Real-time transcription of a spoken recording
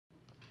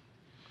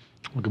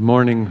Well, good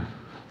morning,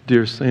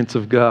 dear saints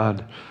of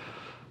God.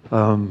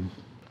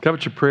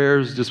 Covet your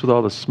prayers just with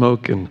all the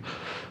smoke and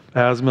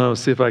asthma. I'll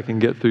see if I can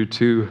get through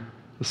to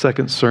the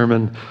second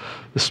sermon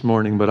this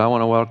morning. But I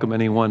want to welcome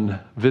anyone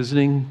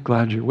visiting.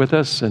 Glad you're with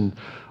us. And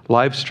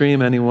live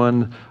stream,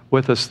 anyone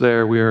with us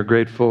there, we are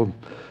grateful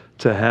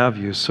to have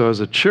you. So as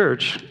a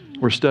church,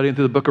 we're studying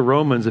through the book of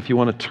Romans. If you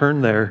want to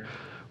turn there,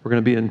 we're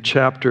going to be in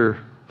chapter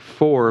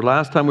 4.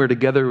 Last time we were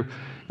together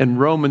in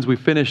Romans, we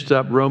finished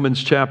up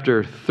Romans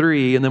chapter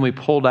 3, and then we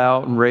pulled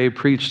out and Ray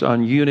preached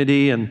on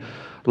unity. And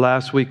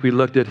last week we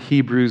looked at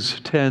Hebrews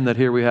 10, that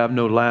here we have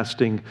no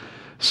lasting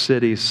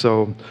city.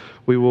 So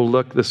we will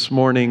look this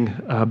morning,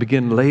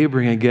 begin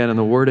laboring again in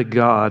the Word of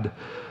God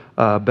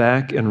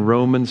back in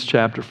Romans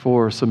chapter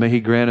 4. So may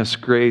He grant us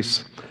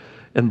grace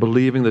in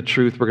believing the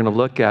truth we're going to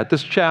look at.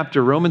 This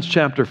chapter, Romans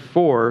chapter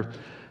 4,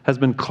 has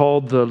been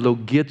called the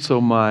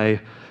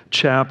logizomai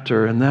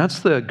chapter, and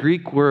that's the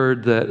Greek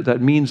word that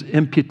means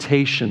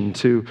imputation,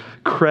 to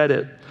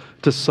credit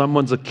to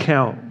someone's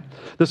account.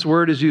 This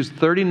word is used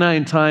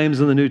 39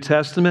 times in the New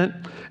Testament,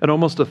 and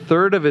almost a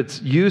third of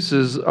its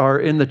uses are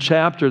in the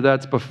chapter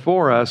that's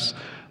before us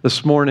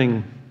this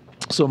morning.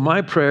 So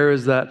my prayer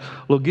is that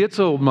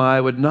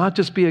logizomai would not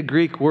just be a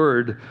Greek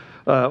word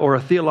or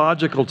a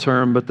theological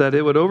term, but that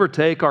it would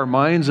overtake our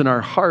minds and our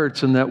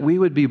hearts, and that we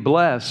would be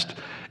blessed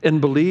in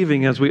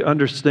believing as we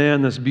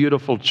understand this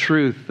beautiful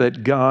truth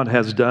that God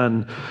has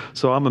done.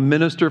 So I'm a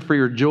minister for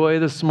your joy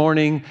this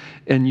morning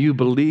and you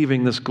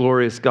believing this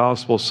glorious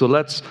gospel. So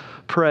let's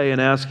pray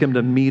and ask Him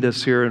to meet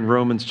us here in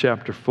Romans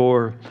chapter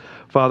 4.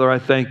 Father, I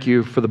thank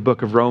you for the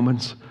book of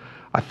Romans.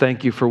 I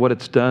thank you for what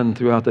it's done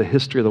throughout the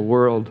history of the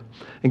world.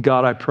 And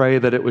God, I pray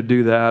that it would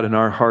do that in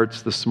our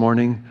hearts this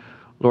morning.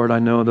 Lord, I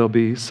know there'll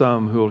be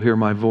some who will hear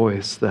my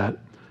voice that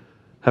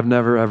have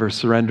never ever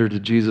surrendered to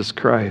Jesus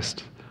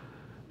Christ.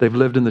 They've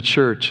lived in the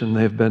church and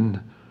they've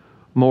been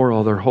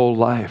moral their whole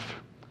life,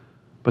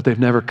 but they've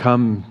never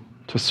come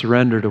to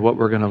surrender to what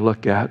we're going to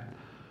look at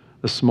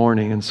this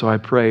morning. And so I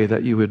pray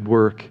that you would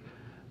work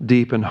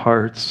deep in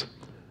hearts.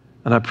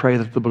 And I pray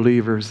that the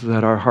believers,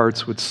 that our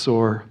hearts would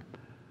soar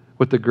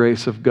with the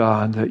grace of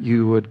God, that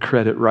you would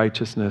credit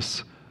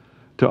righteousness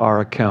to our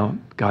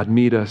account. God,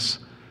 meet us.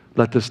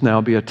 Let this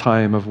now be a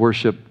time of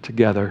worship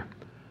together.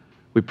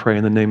 We pray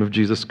in the name of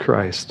Jesus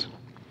Christ.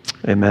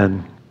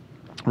 Amen.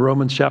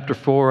 Romans chapter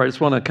 4, I just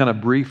want to kind of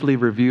briefly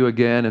review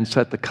again and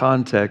set the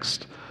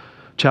context.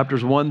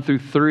 Chapters 1 through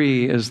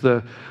 3 is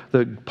the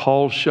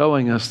Paul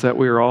showing us that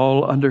we are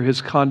all under his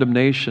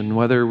condemnation,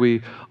 whether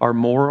we are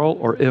moral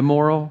or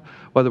immoral,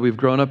 whether we've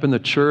grown up in the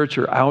church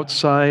or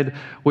outside,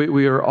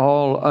 we are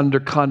all under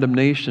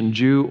condemnation,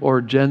 Jew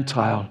or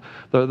Gentile.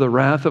 The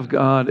wrath of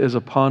God is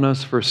upon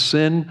us for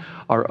sin,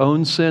 our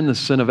own sin, the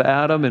sin of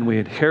Adam, and we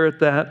inherit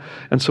that.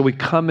 And so we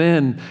come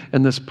in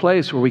this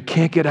place where we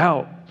can't get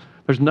out.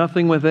 There's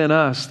nothing within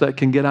us that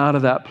can get out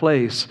of that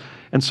place.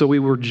 And so we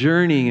were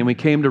journeying and we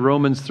came to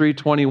Romans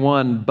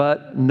 3:21.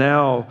 But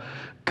now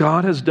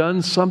God has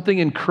done something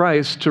in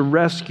Christ to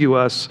rescue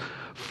us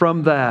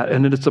from that.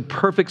 And it's a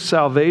perfect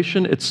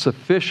salvation. It's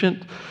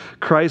sufficient.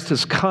 Christ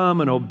has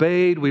come and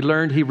obeyed. We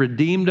learned He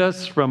redeemed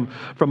us from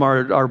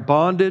our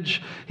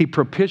bondage. He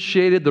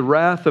propitiated the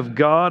wrath of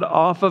God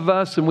off of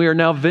us, and we are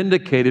now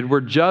vindicated.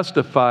 We're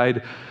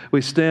justified.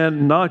 We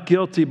stand not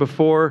guilty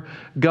before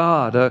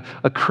God.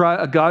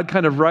 A God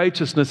kind of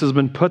righteousness has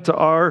been put to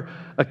our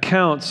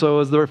account. So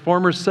as the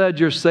Reformer said,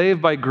 you're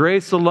saved by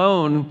grace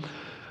alone,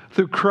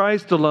 through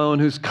Christ alone,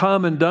 who's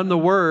come and done the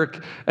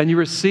work, and you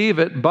receive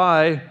it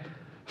by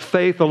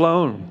faith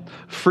alone.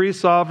 Free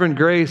sovereign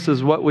grace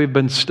is what we've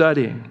been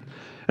studying.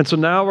 And so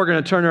now we're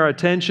going to turn our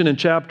attention in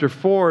chapter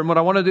 4. And what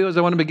I want to do is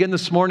I want to begin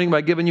this morning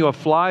by giving you a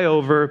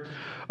flyover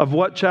of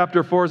what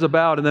chapter 4 is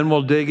about, and then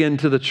we'll dig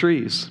into the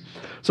trees.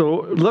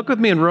 So look with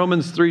me in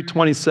Romans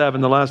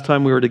 3:27, the last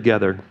time we were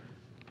together.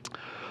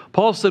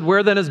 Paul said,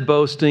 where then is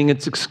boasting?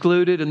 It's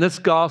excluded. In this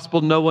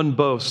gospel, no one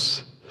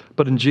boasts,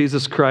 but in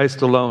Jesus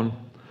Christ alone.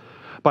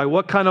 By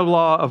what kind of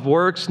law? Of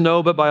works?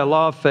 No, but by a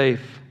law of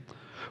faith.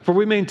 For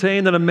we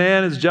maintain that a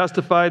man is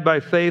justified by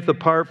faith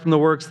apart from the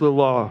works of the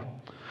law.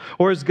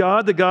 Or is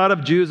God the God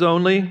of Jews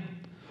only?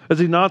 Is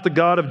He not the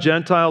God of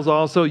Gentiles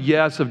also?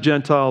 Yes, of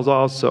Gentiles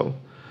also.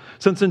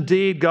 Since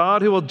indeed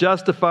God who will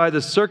justify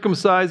the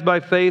circumcised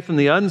by faith and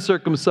the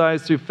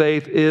uncircumcised through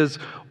faith is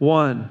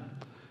one.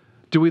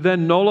 Do we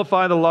then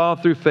nullify the law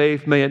through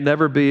faith? May it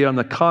never be. On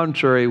the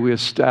contrary, we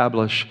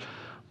establish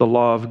the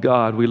law of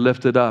God. We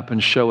lift it up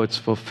and show its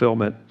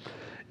fulfillment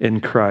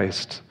in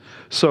Christ.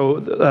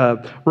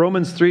 So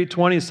Romans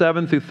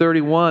 3:27 through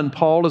 31,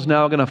 Paul is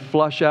now going to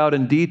flush out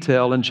in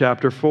detail in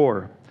chapter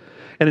 4.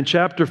 And in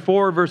chapter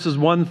 4, verses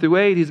 1 through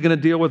 8, he's going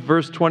to deal with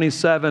verse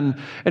 27,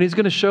 and he's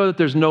going to show that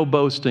there's no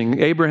boasting.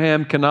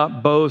 Abraham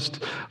cannot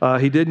boast.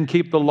 He didn't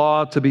keep the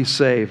law to be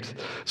saved.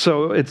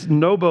 So it's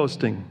no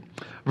boasting.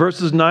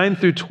 Verses 9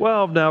 through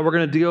 12, now we're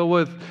going to deal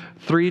with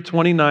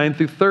 3:29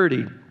 through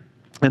 30.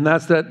 And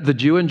that's that the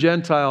Jew and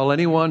Gentile,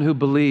 anyone who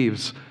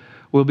believes,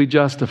 will be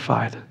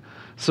justified.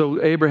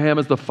 So Abraham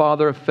is the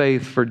father of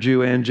faith for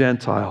Jew and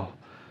Gentile.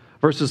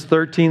 Verses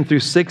 13 through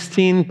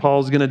 16,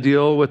 Paul's going to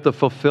deal with the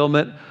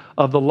fulfillment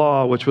of the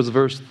law, which was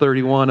verse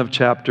 31 of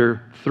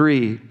chapter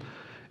 3.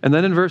 And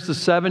then in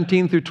verses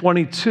 17 through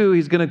 22,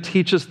 he's going to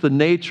teach us the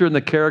nature and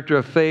the character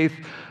of faith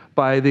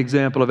by the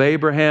example of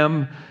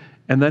Abraham.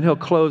 And then he'll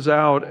close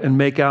out and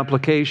make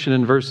application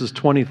in verses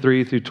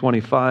 23 through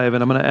 25.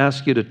 And I'm going to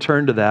ask you to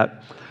turn to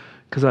that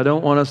because I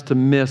don't want us to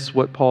miss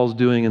what Paul's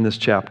doing in this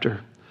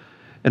chapter.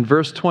 In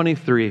verse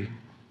 23,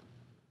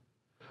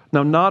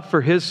 now not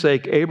for his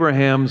sake,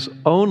 Abraham's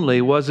only,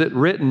 was it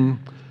written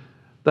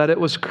that it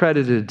was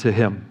credited to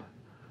him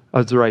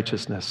as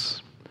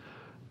righteousness,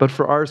 but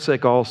for our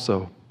sake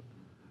also,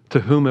 to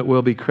whom it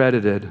will be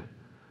credited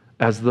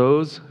as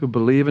those who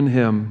believe in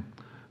him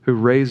who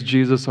raised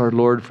Jesus our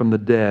Lord from the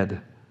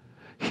dead,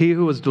 he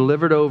who was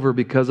delivered over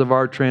because of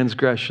our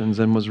transgressions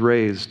and was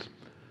raised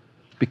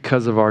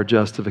because of our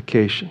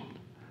justification.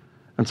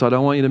 And so I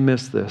don't want you to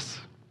miss this.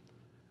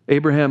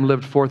 Abraham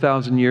lived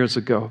 4,000 years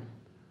ago.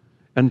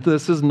 And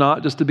this is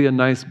not just to be a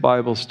nice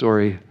Bible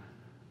story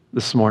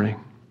this morning.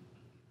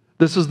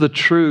 This is the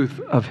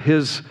truth of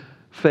his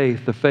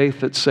faith, the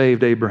faith that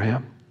saved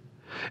Abraham.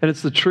 And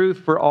it's the truth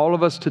for all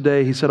of us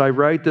today. He said, I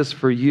write this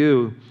for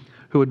you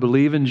who would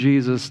believe in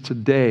Jesus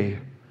today,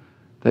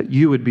 that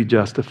you would be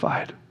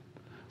justified.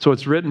 So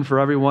it's written for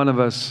every one of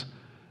us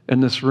in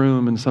this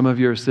room, and some of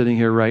you are sitting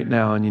here right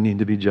now and you need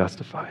to be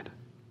justified.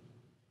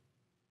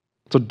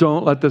 So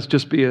don't let this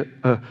just be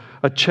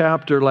a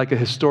chapter like a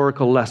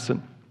historical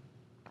lesson.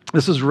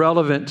 This is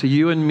relevant to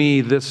you and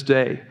me this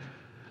day.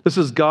 This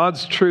is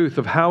God's truth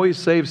of how he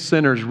saves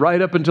sinners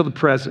right up until the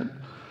present.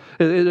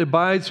 It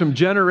abides from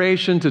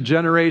generation to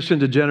generation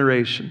to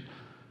generation.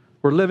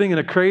 We're living in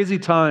a crazy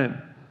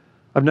time.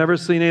 I've never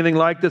seen anything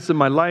like this in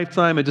my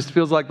lifetime. It just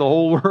feels like the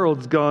whole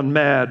world's gone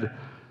mad.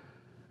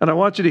 And I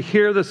want you to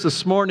hear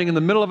this morning. In the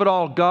middle of it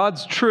all,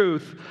 God's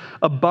truth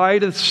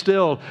abideth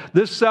still.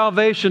 This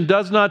salvation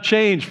does not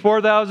change.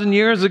 4,000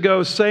 years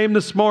ago, same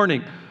this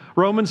morning.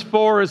 Romans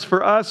 4 is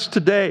for us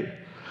today.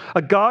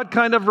 A God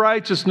kind of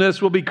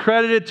righteousness will be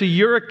credited to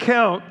your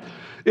account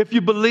if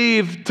you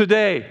believe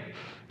today.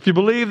 If you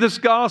believe this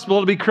gospel,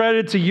 it'll be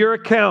credited to your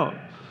account.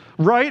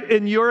 Right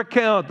in your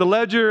account, the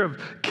ledger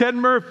of Ken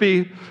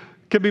Murphy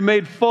can be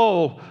made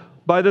full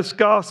by this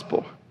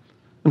gospel.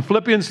 In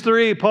Philippians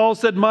 3, Paul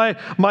said, my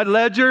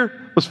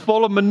ledger was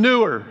full of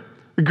manure.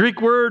 The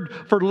Greek word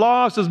for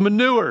loss is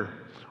manure.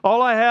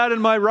 All I had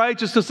in my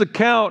righteousness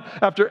account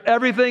after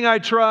everything I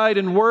tried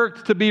and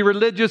worked to be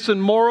religious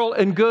and moral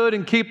and good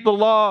and keep the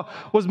law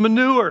was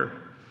manure.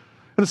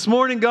 And this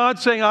morning,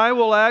 God's saying, I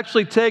will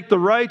actually take the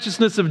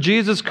righteousness of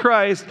Jesus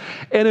Christ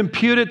and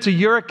impute it to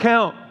your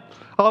account.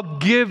 I'll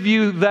give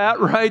you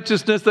that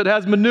righteousness that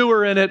has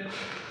manure in it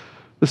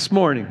this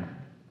morning.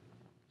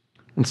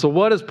 And so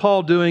what is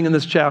Paul doing in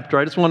this chapter?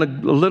 I just want a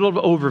little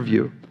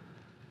overview.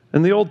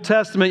 In the Old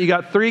Testament, you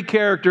got three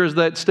characters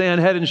that stand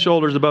head and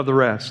shoulders above the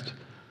rest.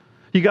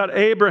 You got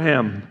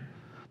Abraham,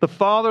 the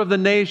father of the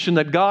nation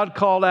that God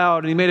called out,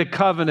 and he made a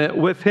covenant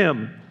with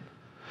him.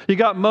 You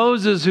got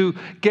Moses, who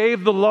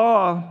gave the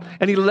law,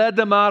 and he led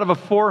them out of a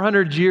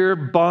 400-year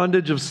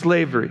bondage of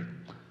slavery.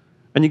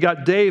 And you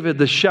got David,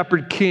 the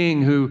shepherd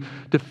king, who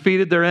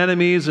defeated their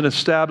enemies and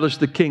established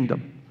the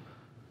kingdom.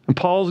 And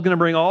Paul's going to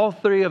bring all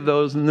three of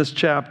those in this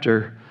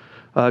chapter,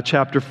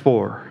 chapter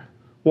 4.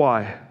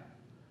 Why?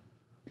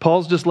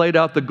 Paul's just laid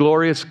out the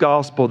glorious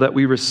gospel that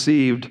we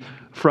received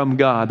from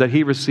God, that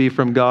he received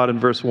from God in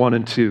verse 1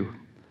 and 2.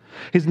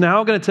 He's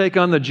now going to take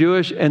on the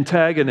Jewish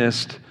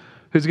antagonist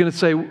who's going to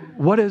say,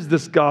 what is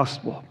this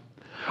gospel?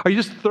 Are you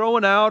just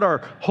throwing out our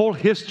whole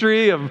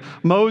history of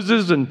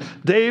Moses and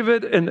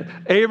David and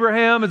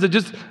Abraham? Is it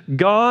just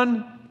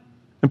gone?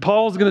 And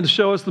Paul's going to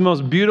show us the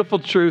most beautiful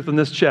truth in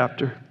this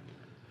chapter,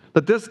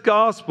 that this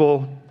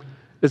gospel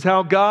is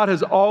how God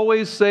has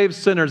always saved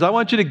sinners. I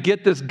want you to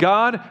get this.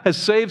 God has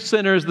saved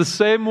sinners the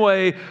same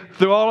way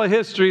through all of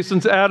history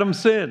since Adam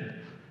sinned.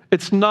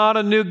 It's not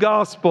a new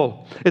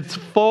gospel. It's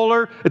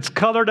fuller, it's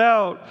colored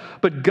out,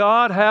 but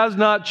God has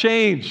not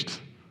changed.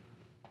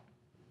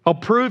 I'll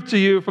prove to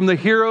you from the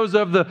heroes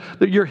of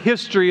your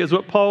history is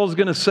what Paul's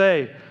going to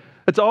say.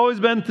 It's always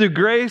been through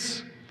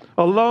grace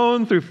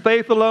alone, through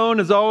faith alone,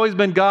 has always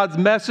been God's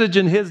message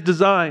and his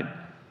design.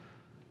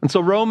 And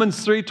so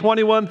Romans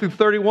 3:21 through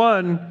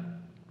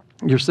 31,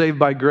 you're saved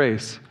by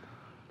grace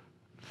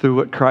through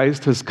what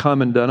Christ has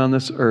come and done on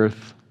this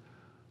earth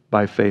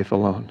by faith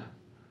alone.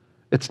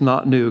 It's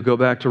not new. Go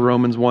back to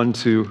Romans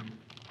 1:2.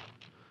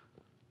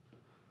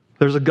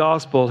 There's a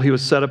gospel he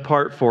was set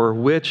apart for,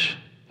 which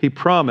he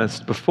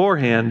promised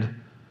beforehand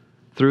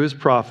through his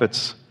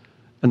prophets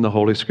in the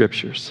Holy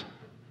Scriptures.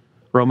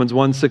 Romans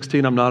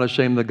 1:16, I'm not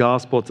ashamed of the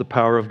gospel. It's the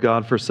power of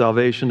God for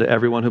salvation to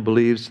everyone who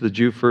believes, to the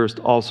Jew first,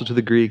 also to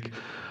the Greek.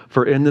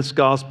 For in this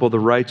gospel, the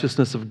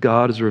righteousness of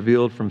God is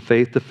revealed from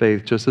faith to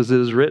faith, just as it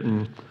is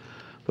written,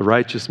 the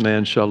righteous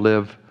man shall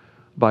live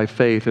by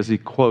faith, as he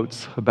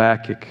quotes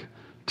Habakkuk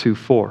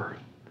 2:4.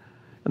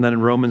 And then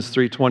in Romans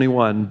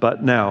 3:21,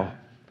 but now,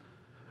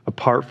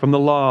 apart from the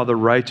law, the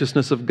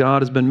righteousness of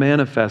God has been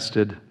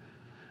manifested,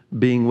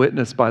 being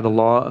witnessed by the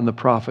law and the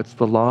prophets.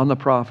 The law and the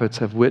prophets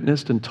have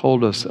witnessed and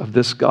told us of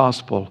this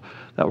gospel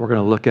that we're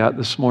going to look at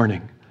this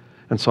morning.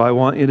 And so I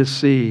want you to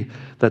see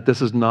that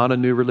this is not a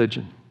new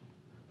religion.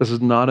 This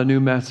is not a new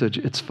message.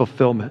 It's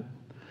fulfillment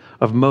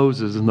of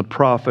Moses and the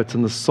prophets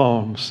and the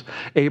Psalms.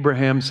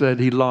 Abraham said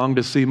he longed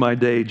to see my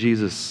day,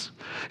 Jesus.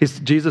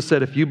 Jesus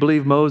said, if you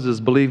believe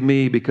Moses, believe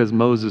me, because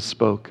Moses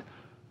spoke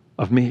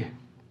of me.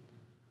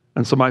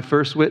 And so my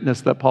first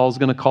witness that Paul's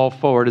going to call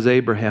forward is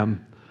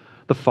Abraham,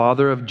 the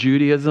father of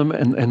Judaism,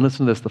 and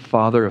listen to this, the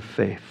father of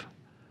faith.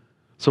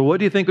 So what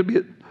do you think would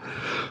be,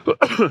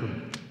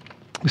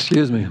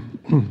 excuse me.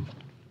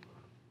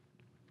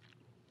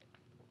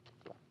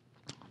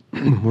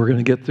 We're going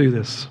to get through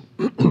this.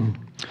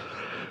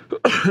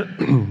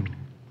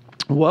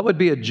 What would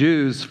be a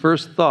Jew's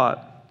first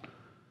thought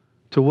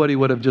to what he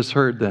would have just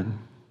heard then?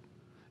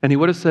 And he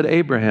would have said,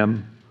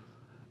 Abraham.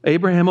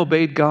 Abraham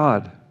obeyed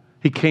God.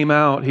 He came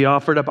out, he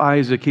offered up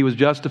Isaac, he was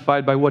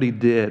justified by what he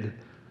did.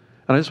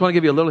 And I just want to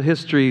give you a little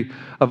history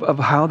of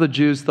how the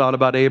Jews thought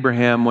about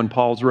Abraham when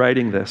Paul's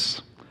writing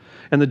this.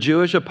 In the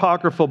Jewish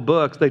apocryphal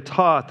books, they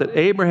taught that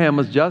Abraham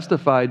was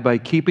justified by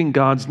keeping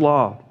God's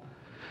law.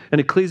 In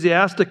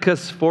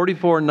Ecclesiasticus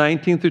 44,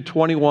 19 through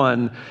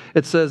 21,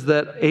 it says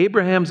that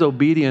Abraham's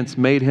obedience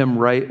made him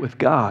right with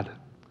God.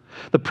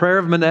 The prayer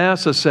of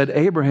Manasseh said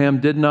Abraham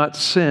did not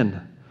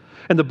sin.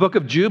 In the book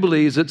of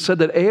Jubilees, it said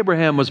that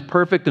Abraham was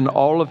perfect in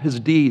all of his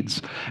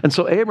deeds. And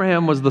so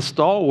Abraham was the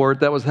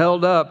stalwart that was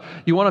held up.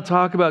 You want to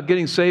talk about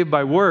getting saved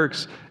by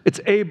works? It's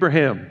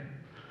Abraham.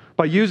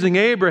 By using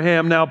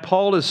Abraham, now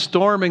Paul is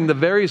storming the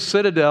very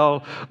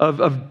citadel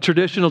of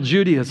traditional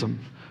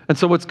Judaism. And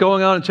so what's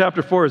going on in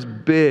chapter 4 is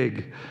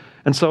big.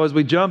 And so as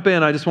we jump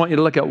in, I just want you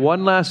to look at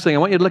one last thing. I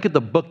want you to look at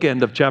the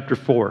bookend of chapter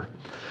 4.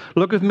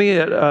 Look with me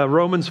at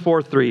Romans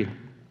 4:3.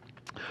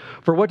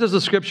 For what does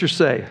the scripture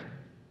say?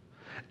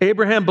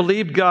 Abraham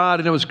believed God,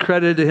 and it was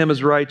credited to him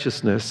as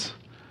righteousness.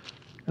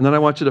 And then I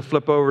want you to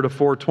flip over to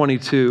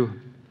 4:22.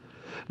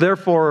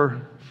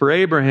 Therefore, for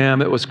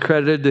Abraham, it was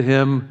credited to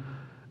him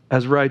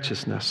as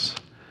righteousness.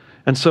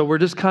 And so we're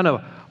just kind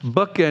of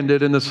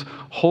bookended in this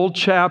whole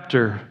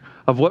chapter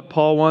of what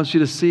Paul wants you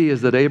to see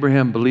is that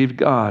Abraham believed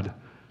God,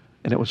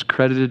 and it was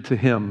credited to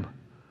him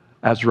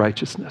as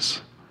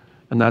righteousness.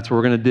 And that's where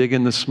we're going to dig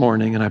in this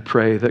morning, and I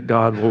pray that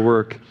God will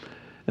work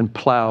and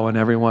plow in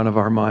every one of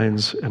our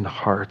minds and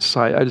hearts.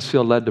 I just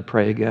feel led to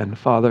pray again.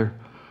 Father,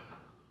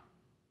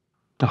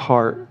 the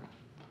heart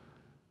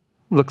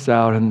looks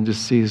out and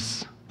just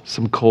sees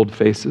some cold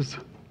faces,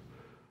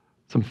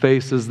 some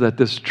faces that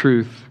this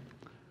truth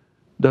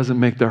doesn't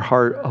make their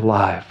heart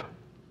alive.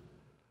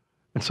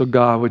 And so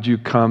God, would you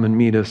come and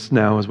meet us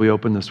now as we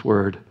open this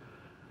word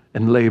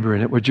and labor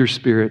in it? Would your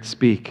Spirit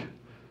speak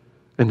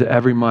into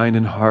every mind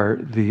and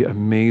heart the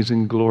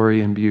amazing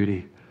glory and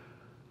beauty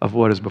of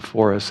what is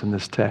before us in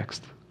this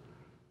text?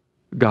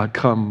 God,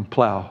 come,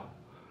 plow,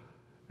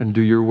 and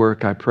do your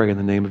work, I pray, in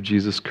the name of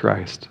Jesus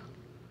Christ.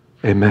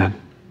 Amen.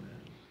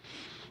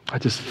 I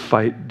just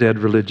fight dead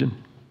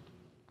religion.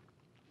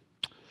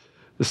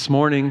 This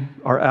morning,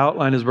 our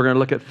outline is we're going to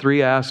look at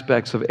three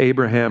aspects of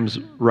Abraham's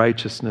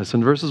righteousness.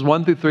 In verses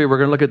 1 through 3, we're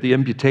going to look at the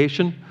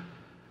imputation.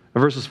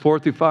 In verses 4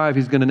 through 5,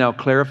 he's going to now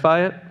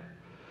clarify it.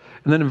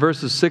 And then in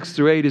verses 6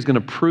 through 8, he's going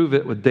to prove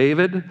it with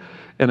David.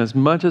 And as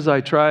much as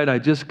I tried, I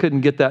just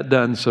couldn't get that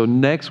done. So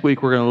next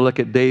week, we're going to look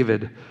at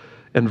David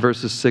in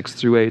verses 6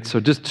 through 8.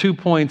 So just 2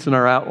 points in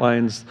our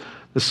outlines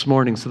this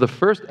morning. So the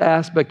first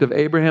aspect of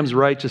Abraham's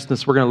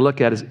righteousness we're going to look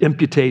at is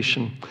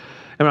imputation.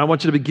 And I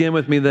want you to begin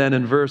with me then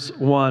in verse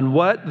 1.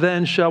 What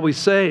then shall we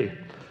say?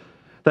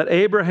 That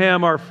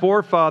Abraham, our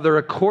forefather,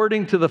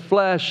 according to the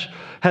flesh,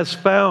 has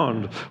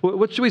found.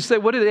 What should we say?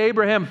 What did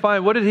Abraham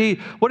find? What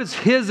is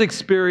his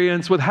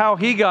experience with how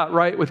he got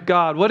right with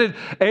God? What did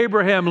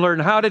Abraham learn?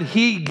 How did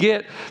he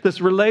get this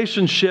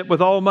relationship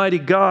with Almighty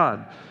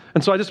God?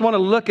 And so I just want to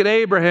look at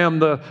Abraham,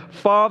 the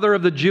father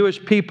of the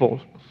Jewish people.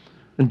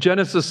 In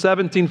Genesis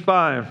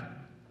 17:5,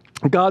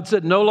 God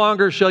said, "No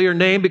longer shall your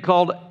name be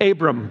called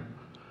Abram,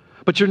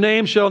 but your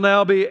name shall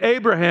now be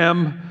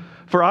Abraham,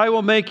 for I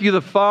will make you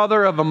the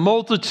father of a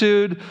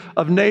multitude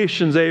of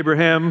nations."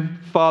 Abraham,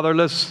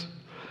 fatherless.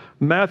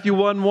 Matthew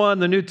 1:1,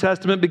 the New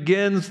Testament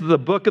begins the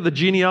book of the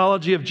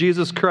genealogy of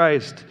Jesus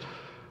Christ,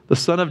 the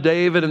son of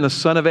David and the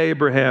son of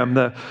Abraham,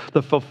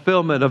 the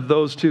fulfillment of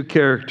those two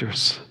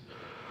characters.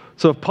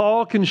 So if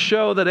Paul can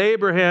show that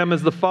Abraham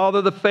is the father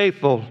of the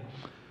faithful,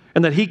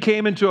 and that he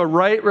came into a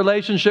right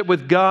relationship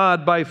with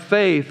God by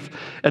faith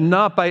and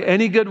not by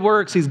any good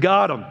works, he's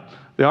got him.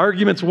 The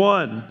argument's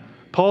won.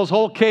 Paul's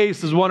whole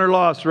case is won or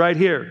lost right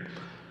here.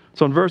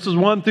 So in verses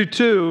 1 through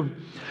 2,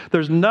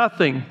 there's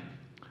nothing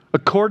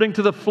according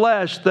to the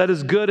flesh that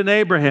is good in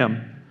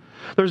Abraham.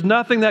 There's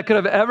nothing that could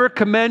have ever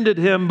commended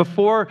him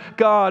before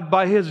God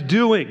by his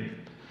doing.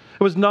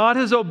 It was not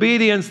his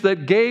obedience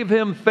that gave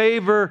him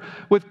favor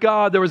with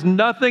God. There was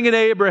nothing in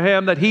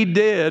Abraham that he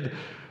did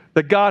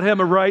that got him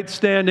a right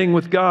standing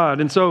with God.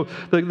 And so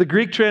the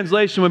Greek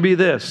translation would be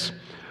this: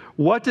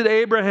 what did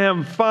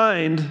Abraham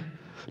find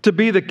to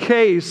be the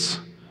case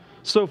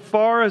so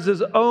far as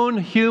his own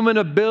human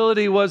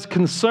ability was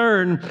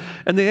concerned?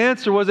 And the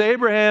answer was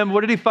Abraham,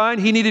 what did he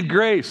find? He needed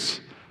grace.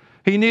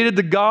 He needed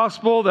the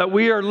gospel that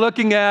we are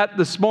looking at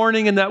this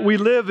morning and that we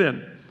live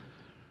in.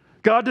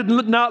 God did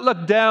not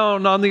look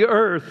down on the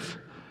earth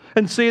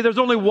and see there's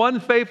only one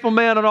faithful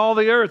man on all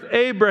the earth,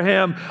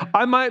 Abraham.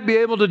 I might be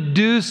able to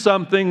do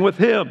something with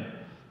him.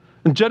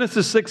 In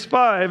Genesis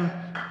 6:5,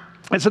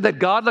 it said that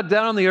God looked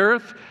down on the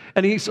earth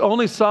and he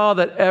only saw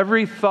that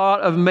every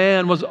thought of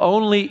man was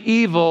only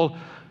evil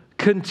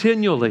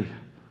continually.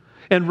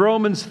 In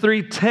Romans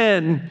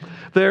 3:10,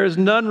 there is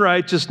none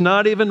righteous,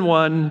 not even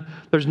one.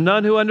 There's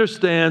none who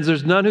understands.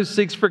 There's none who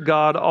seeks for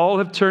God. All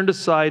have turned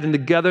aside, and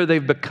together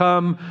they've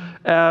become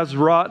as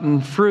rotten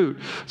fruit.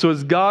 So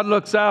as God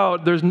looks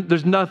out,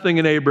 there's nothing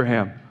in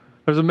Abraham.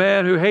 There's a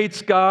man who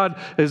hates God.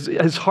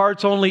 His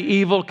heart's only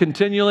evil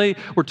continually.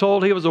 We're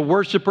told he was a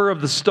worshiper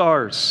of the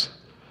stars.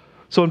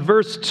 So in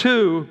verse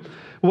 2,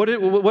 what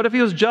if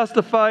he was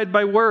justified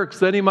by works?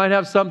 Then he might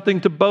have something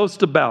to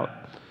boast about.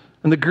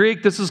 In the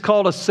Greek, this is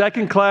called a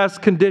second-class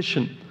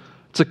condition.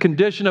 It's a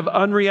condition of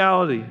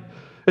unreality.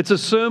 It's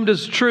assumed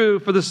as true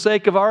for the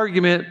sake of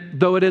argument,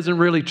 though it isn't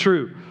really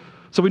true.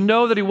 So we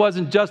know that he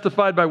wasn't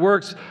justified by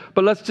works,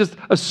 but let's just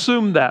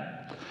assume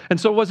that. And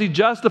so was he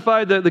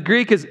justified? The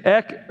Greek is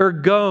ek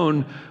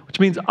ergon, which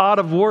means out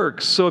of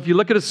works. So if you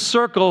look at a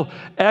circle,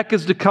 ek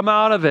is to come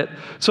out of it.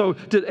 So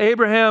did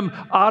Abraham,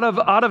 out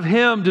of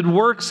him, did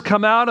works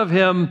come out of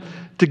him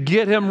to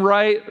get him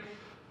right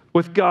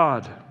with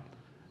God?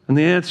 And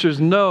the answer is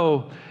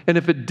no. And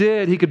if it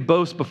did, he could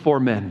boast before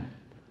men.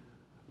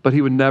 But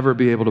he would never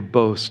be able to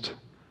boast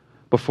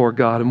before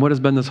God. And what has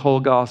been this whole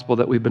gospel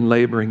that we've been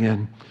laboring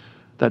in?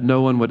 That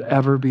no one would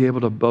ever be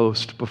able to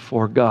boast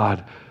before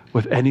God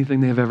with anything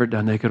they've ever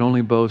done. They could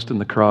only boast in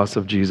the cross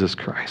of Jesus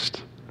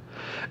Christ.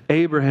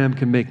 Abraham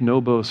can make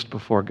no boast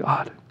before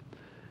God.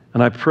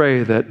 And I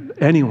pray that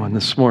anyone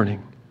this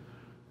morning,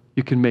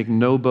 you can make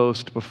no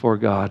boast before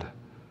God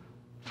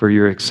for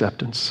your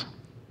acceptance.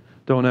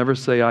 Don't ever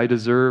say, I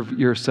deserve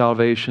your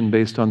salvation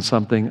based on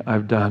something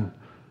I've done.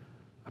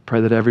 I pray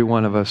that every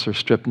one of us are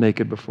stripped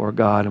naked before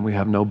God and we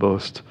have no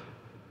boast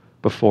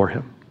before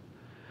Him.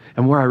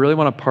 And where I really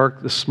want to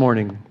park this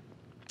morning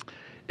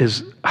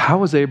is, how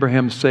was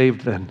Abraham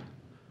saved then?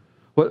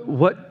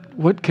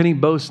 What can he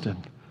boast in?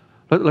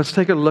 Let's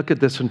take a look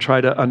at this and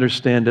try to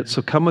understand it.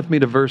 So come with me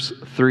to verse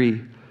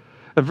 3.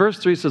 And verse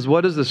 3 says,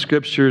 what does the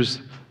Scriptures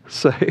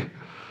say?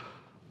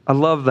 I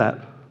love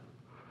that.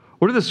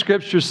 What do the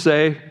Scriptures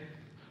say?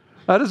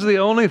 That is the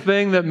only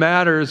thing that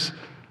matters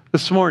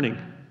this morning.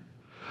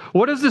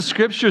 What does the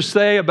Scripture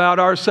say about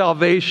our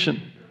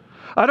salvation?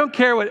 I don't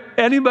care what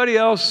anybody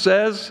else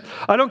says.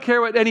 I don't care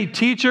what any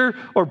teacher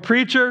or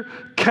preacher,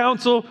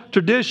 council,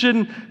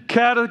 tradition,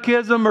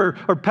 catechism, or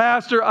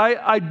pastor.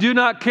 I do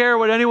not care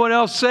what anyone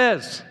else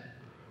says.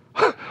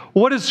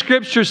 What does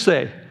Scripture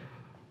say?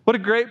 What a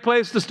great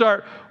place to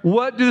start.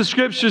 What do the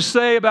Scriptures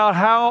say about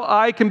how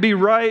I can be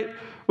right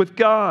with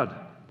God?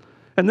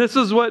 And this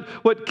is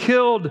what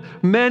killed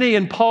many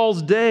in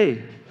Paul's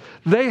day.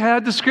 They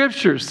had the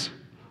Scriptures.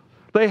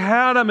 They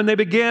had them, and they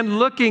began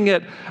looking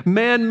at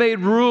man-made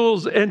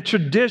rules and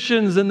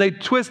traditions, and they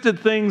twisted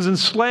things and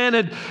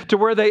slanted to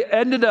where they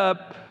ended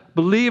up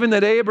believing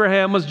that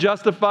Abraham was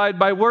justified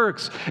by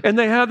works. And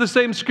they have the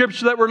same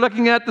Scripture that we're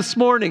looking at this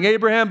morning.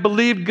 Abraham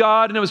believed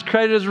God, and it was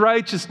credited as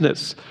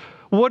righteousness.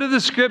 What do the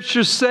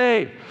Scriptures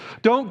say?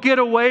 Don't get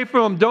away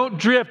from them. Don't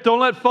drift. Don't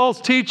let false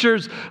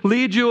teachers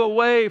lead you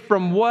away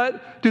from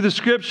what do the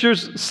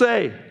Scriptures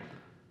say.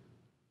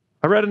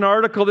 I read an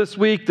article this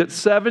week that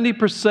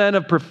 70%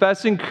 of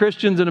professing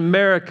Christians in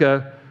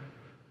America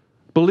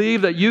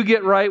believe that you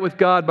get right with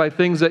God by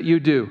things that you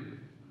do.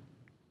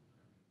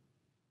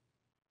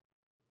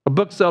 A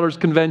booksellers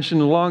convention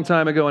a long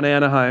time ago in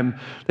Anaheim,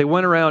 they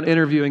went around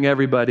interviewing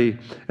everybody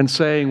and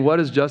saying, what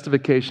is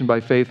justification by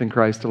faith in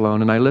Christ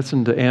alone? And I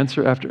listened to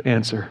answer after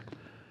answer.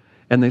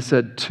 And they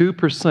said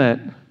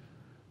 2%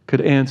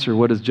 could answer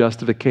what is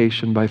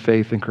justification by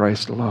faith in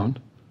Christ alone.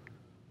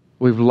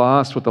 We've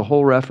lost what the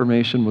whole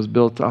Reformation was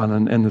built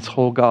on and this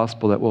whole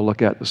gospel that we'll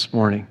look at this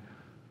morning.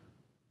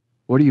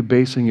 What are you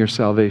basing your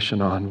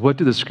salvation on? What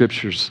do the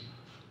Scriptures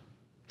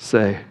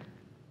say?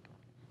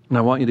 And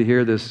I want you to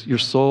hear this. Your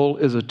soul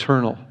is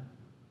eternal,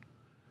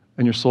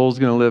 and your soul is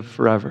going to live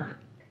forever.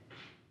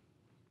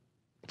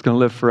 It's going to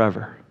live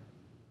forever.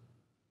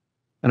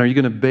 And are you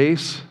going to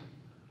base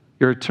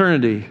your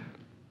eternity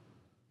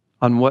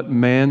on what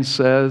man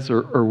says,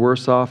 or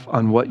worse off,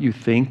 on what you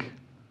think?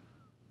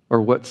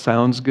 Or what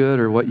sounds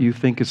good, or what you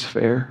think is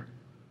fair?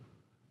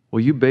 Will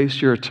you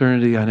base your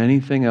eternity on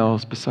anything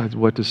else besides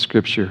what does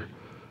Scripture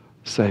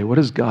say? What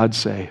does God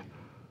say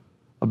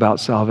about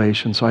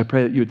salvation? So I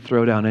pray that you would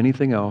throw down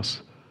anything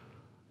else,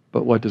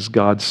 but what does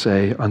God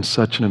say on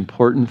such an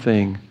important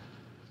thing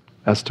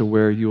as to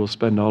where you will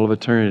spend all of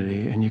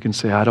eternity? And you can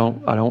say, I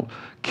don't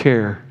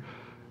care.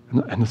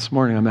 And this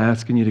morning I'm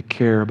asking you to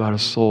care about a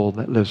soul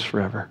that lives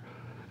forever.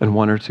 In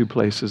one or two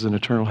places, in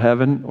eternal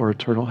heaven or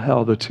eternal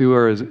hell. The two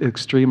are as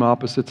extreme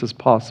opposites as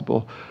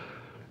possible.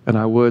 And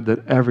I would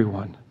that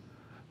everyone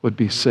would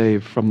be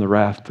saved from the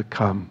wrath to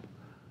come.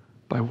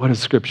 By what does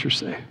Scripture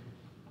say?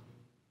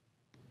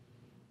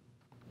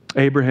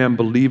 Abraham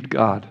believed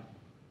God,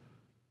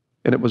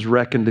 and it was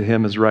reckoned to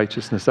him as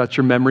righteousness. That's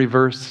your memory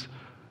verse.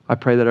 I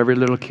pray that every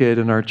little kid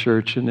in our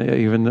church, and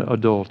even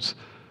adults,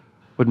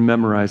 would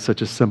memorize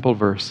such a simple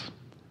verse.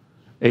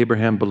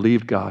 Abraham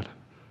believed God,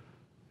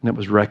 and it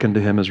was reckoned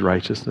to him as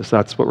righteousness.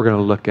 That's what we're going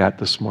to look at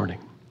this morning.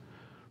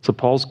 So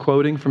Paul's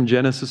quoting from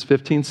Genesis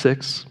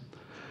 15:6.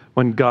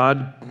 When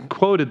God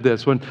quoted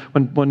this,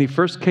 when he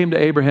first came to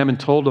Abraham and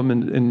told him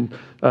in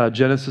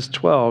Genesis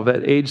 12,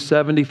 at age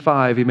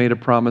 75, he made a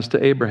promise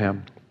to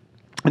Abraham.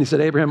 And he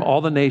said, Abraham, all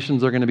the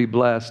nations are going to be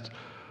blessed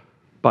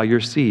by your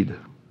seed.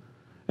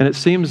 And it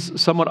seems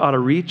somewhat out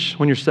of reach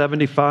when you're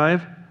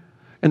 75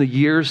 and the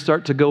years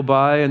start to go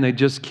by and they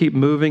just keep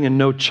moving and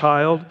no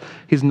child.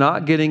 He's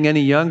not getting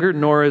any younger,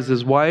 nor is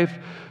his wife.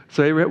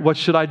 So Abraham, what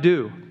should I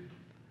do?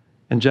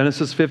 In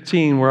Genesis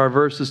 15, where our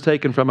verse is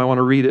taken from, I want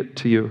to read it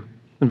to you.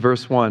 In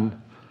verse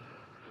 1,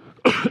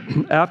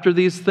 after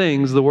these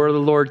things, the word of the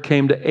Lord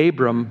came to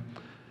Abram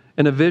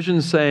in a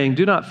vision saying,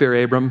 do not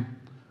fear, Abram.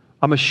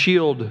 I'm a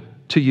shield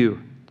to you.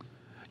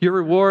 Your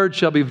reward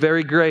shall be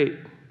very great.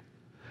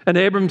 And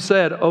Abram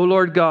said, O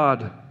Lord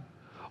God,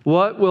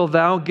 what wilt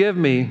thou give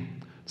me,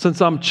 since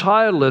I'm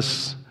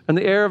childless, and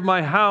the heir of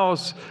my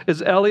house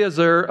is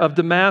Eliezer of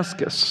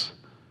Damascus?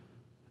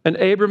 And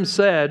Abram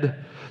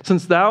said,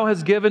 since thou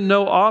hast given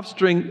no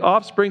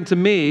offspring to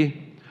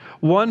me,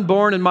 one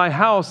born in my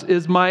house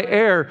is my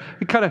heir.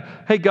 You kind of,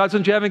 hey, God,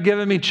 since you haven't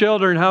given me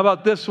children, how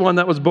about this one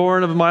that was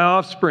born of my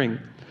offspring?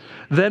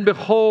 Then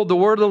behold, the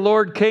word of the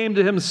Lord came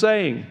to him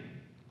saying,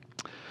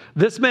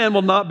 this man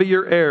will not be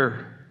your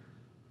heir,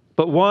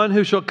 but one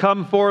who shall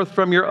come forth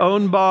from your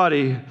own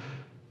body,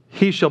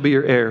 he shall be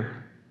your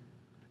heir.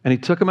 And he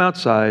took him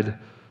outside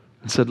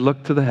and said,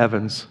 look to the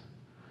heavens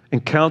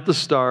and count the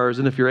stars,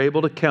 and if you're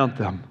able to count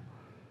them.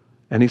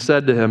 And he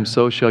said to him,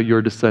 so shall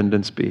your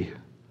descendants be.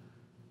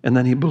 And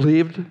then he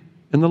believed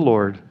in the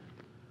Lord,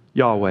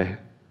 Yahweh,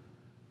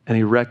 and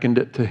he reckoned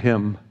it to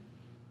him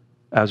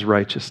as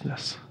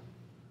righteousness.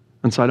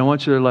 And so I don't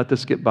want you to let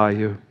this get by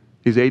you.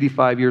 He's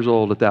 85 years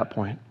old at that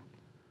point.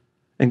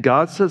 And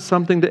God says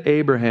something to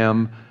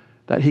Abraham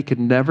that he could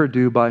never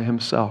do by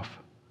himself.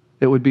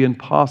 It would be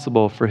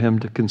impossible for him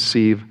to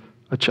conceive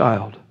a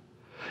child.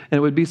 And it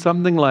would be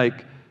something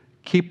like,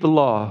 keep the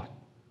law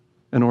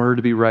in order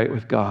to be right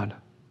with God.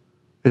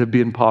 It would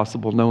be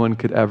impossible. No one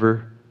could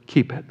ever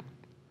keep it.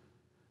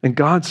 And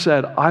God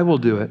said, I will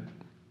do it,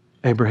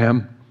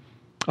 Abraham.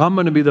 I'm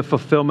going to be the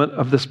fulfillment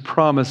of this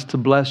promise to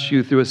bless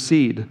you through a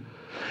seed.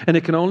 And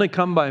it can only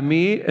come by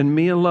me and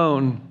me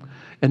alone,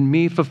 and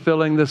me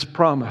fulfilling this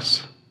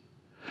promise.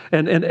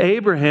 And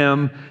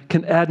Abraham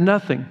can add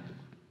nothing.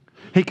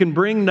 He can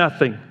bring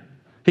nothing.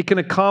 He can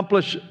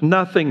accomplish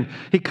nothing.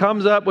 He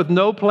comes up with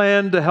no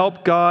plan to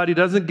help God. He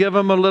doesn't give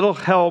him a little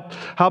help.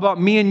 How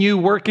about me and you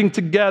working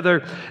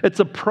together?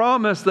 It's a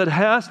promise that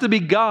has to be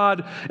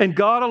God and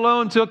God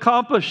alone to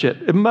accomplish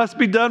it. It must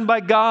be done by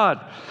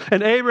God.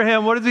 And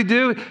Abraham, what does he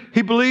do?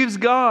 He believes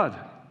God.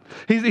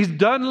 He's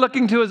done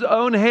looking to his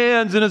own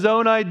hands and his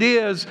own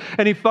ideas,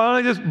 and he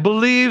finally just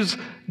believes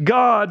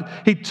God.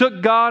 He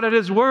took God at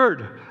his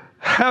word.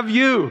 Have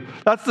you?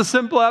 That's the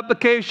simple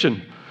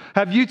application.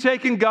 Have you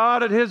taken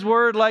God at his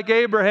word like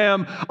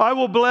Abraham? I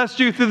will bless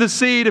you through the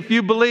seed if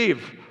you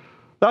believe.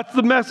 That's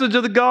the message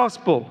of the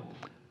gospel.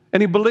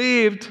 And he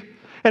believed,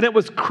 and it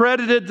was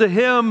credited to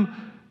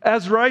him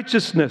as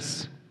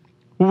righteousness.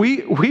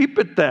 We weep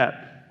at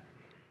that.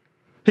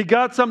 He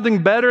got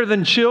something better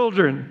than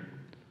children.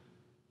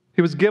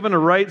 He was given a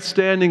right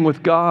standing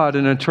with God,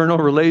 an eternal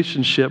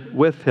relationship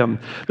with him.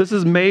 This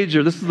is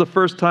major. This is the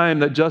first time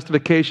that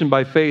justification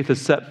by faith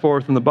is set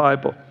forth in the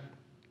Bible.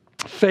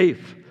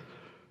 Faith,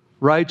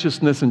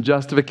 righteousness, and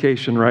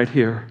justification right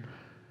here.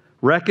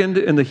 Reckoned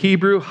in the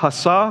Hebrew,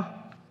 hasa,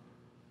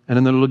 and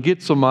in the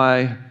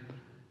logizomai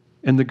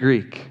in the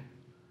Greek.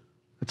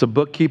 It's a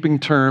bookkeeping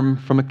term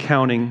from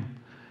accounting,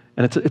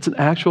 and it's an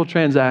actual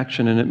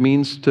transaction, and it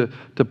means to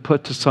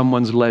put to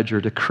someone's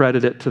ledger, to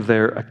credit it to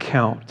their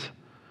account.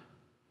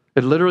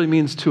 It literally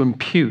means to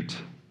impute.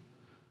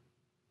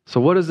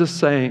 So what is this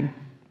saying?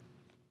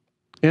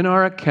 In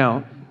our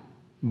account,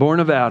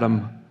 born of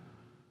Adam,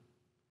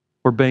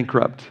 we're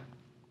bankrupt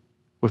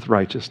with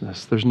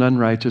righteousness. There's none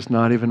righteous,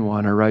 not even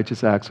one. Our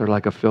righteous acts are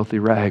like a filthy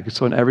rag.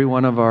 So in every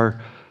one of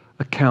our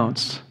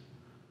accounts,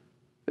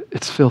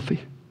 it's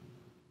filthy.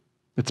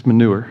 It's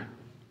manure.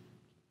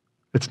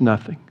 It's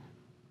nothing.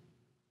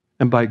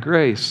 And by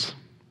grace,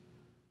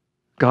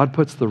 God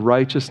puts the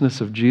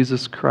righteousness of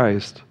Jesus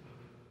Christ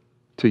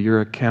to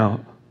your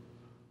account.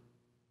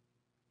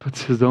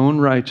 Puts his own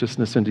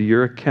righteousness into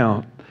your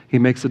account. He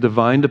makes a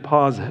divine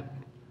deposit.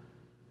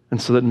 And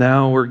so that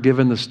now we're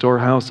given the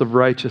storehouse of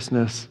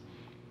righteousness,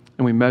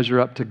 and we measure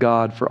up to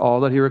God for all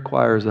that he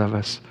requires of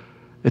us.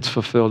 It's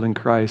fulfilled in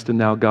Christ, and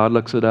now God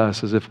looks at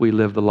us as if we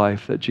live the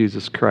life that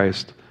Jesus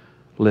Christ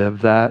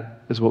lived.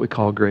 That is what we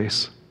call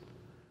grace.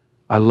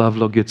 I love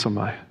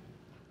logizomai.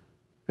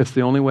 It's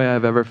the only way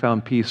I've ever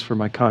found peace for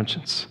my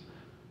conscience.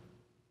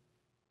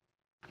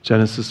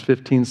 Genesis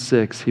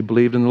 15:6, he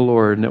believed in the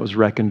Lord and it was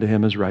reckoned to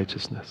him as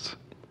righteousness.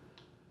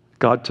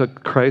 God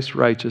took Christ's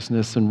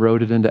righteousness and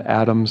wrote it into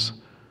Adam's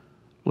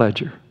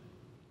ledger.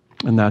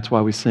 And that's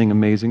why we sing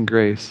Amazing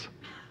Grace.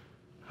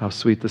 How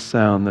sweet the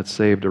sound that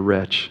saved a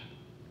wretch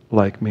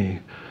like me.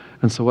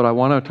 And so what I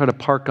want to try to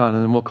park on,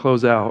 and then we'll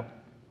close out,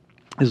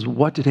 is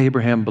what did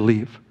Abraham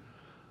believe?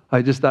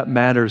 That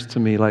matters to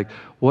me. Like,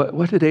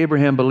 what did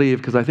Abraham believe?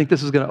 Because I think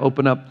this is going to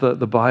open up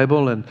the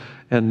Bible, and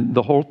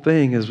the whole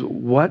thing is,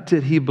 what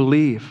did he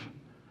believe?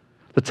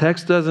 The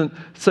text doesn't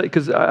say,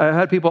 because I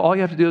had people, all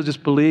you have to do is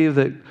just believe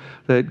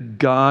that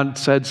God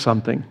said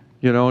something,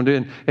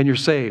 and you're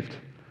saved.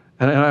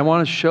 And I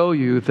want to show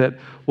you that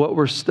what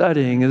we're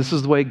studying, and this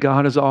is the way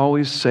God has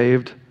always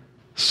saved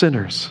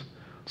sinners.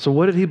 So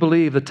what did he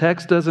believe? The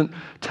text doesn't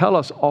tell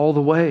us all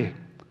the way.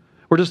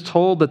 We're just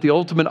told that the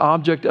ultimate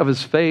object of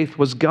his faith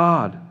was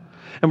God.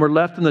 And we're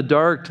left in the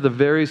dark to the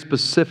very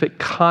specific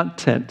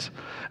content.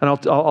 And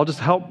I'll just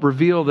help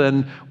reveal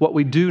then what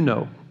we do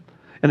know.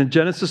 And in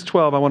Genesis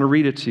 12, I want to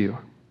read it to you.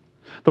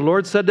 The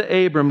Lord said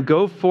to Abram,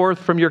 "Go forth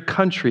from your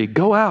country,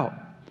 go out,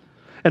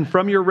 and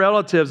from your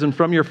relatives and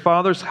from your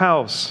father's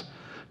house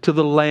to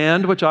the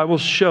land which I will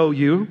show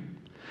you,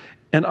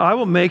 and I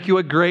will make you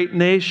a great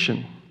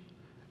nation,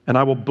 and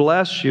I will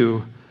bless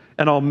you,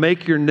 and I'll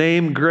make your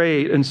name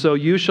great, and so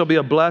you shall be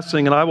a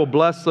blessing, and I will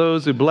bless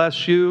those who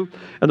bless you,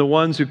 and the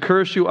ones who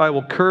curse you I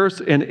will curse,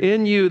 and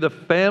in you the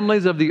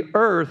families of the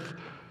earth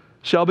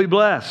shall be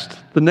blessed,"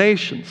 the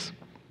nations.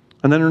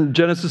 And then in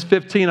Genesis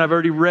 15, I've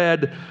already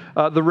read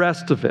the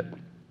rest of it.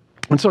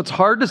 And so it's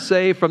hard to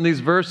say from these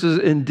verses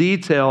in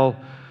detail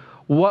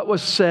what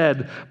was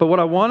said. But what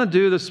I want to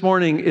do this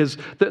morning is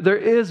that there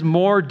is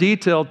more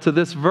detail to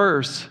this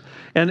verse.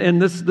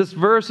 And this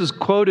verse is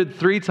quoted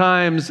 3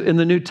 times in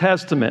the New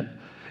Testament.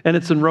 And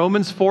it's in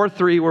Romans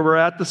 4:3, where we're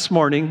at this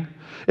morning.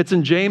 It's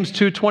in James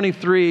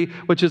 2:23,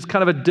 which is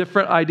kind of a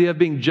different idea of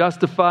being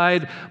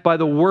justified by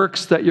the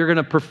works that you're going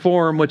to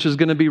perform, which is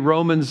going to be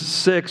Romans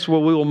 6,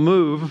 where we will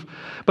move.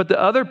 But the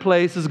other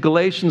place is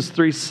Galatians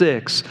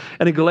 3:6.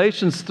 And in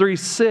Galatians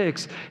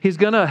 3:6, he's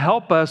going to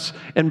help us,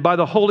 and by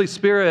the Holy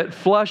Spirit,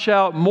 flush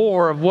out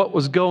more of what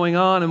was going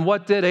on and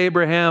what did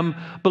Abraham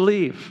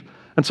believe.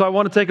 And so I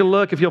want to take a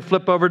look, if you'll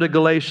flip over to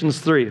Galatians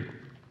 3.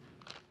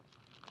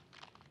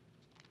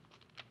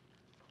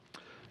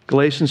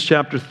 Galatians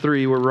chapter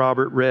 3, where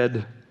Robert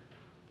read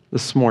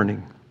this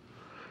morning.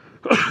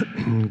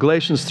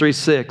 Galatians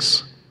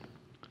 3:6.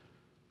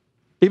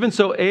 Even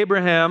so,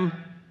 Abraham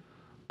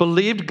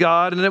believed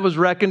God, and it was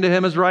reckoned to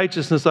him as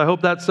righteousness. I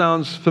hope that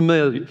sounds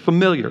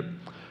familiar.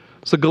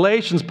 So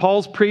Galatians,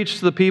 Paul's preached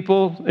to the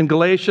people in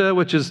Galatia,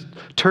 which is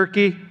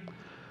Turkey.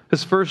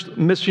 His first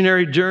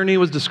missionary journey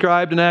was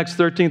described in Acts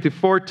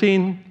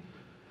 13-14.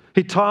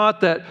 He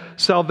taught that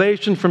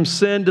salvation from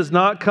sin does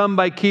not come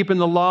by keeping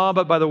the law,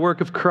 but by the work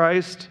of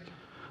Christ.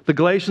 The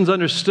Galatians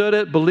understood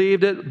it,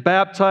 believed it,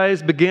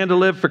 baptized, began to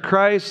live for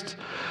Christ.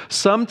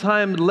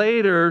 Sometime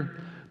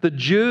later, the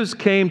Jews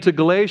came to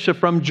Galatia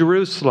from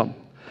Jerusalem.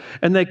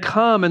 And they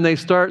come and they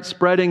start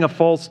spreading a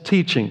false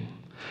teaching.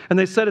 And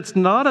they said it's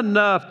not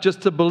enough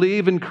just to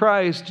believe in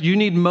Christ. You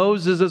need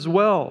Moses as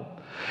well.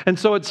 And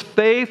so it's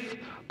faith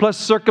plus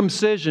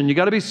circumcision. You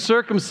got to be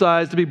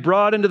circumcised to be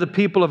brought into the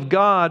people of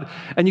God,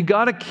 and you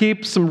got to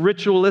keep some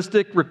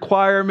ritualistic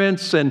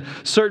requirements and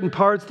certain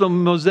parts of the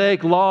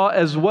Mosaic law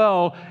as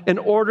well in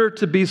order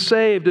to be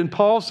saved. And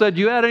Paul said,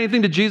 you add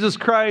anything to Jesus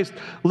Christ,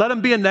 let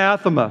him be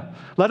anathema.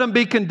 Let him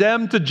be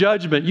condemned to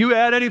judgment. You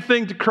add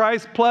anything to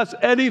Christ plus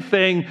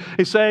anything,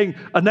 he's saying,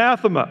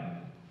 anathema,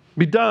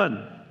 be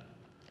done.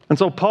 And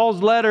so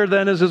Paul's letter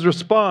then is his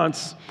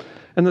response.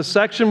 In the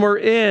section we're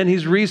in,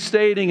 he's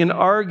restating and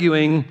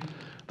arguing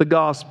the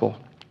gospel.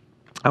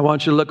 I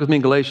want you to look with me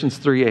in Galatians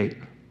 3:8.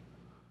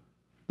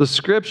 The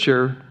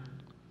scripture,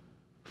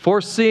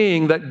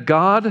 foreseeing that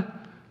God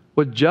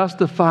would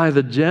justify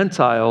the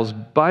Gentiles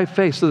by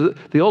faith. So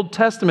the Old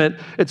Testament,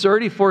 it's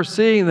already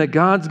foreseeing that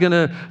God's going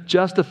to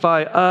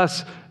justify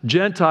us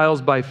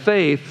Gentiles by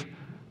faith,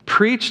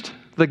 preached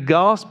the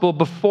gospel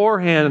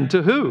beforehand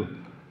to who?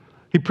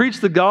 He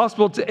preached the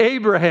gospel to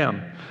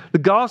Abraham. The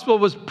gospel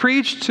was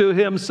preached to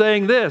him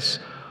saying this,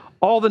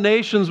 all the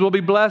nations will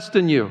be blessed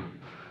in you.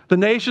 The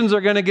nations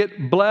are going to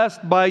get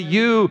blessed by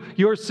you,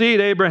 your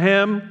seed,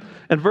 Abraham.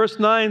 And verse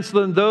 9,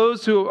 so then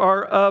those who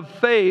are of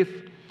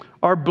faith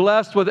are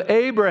blessed with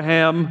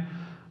Abraham,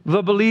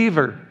 the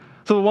believer.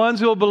 So the ones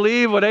who will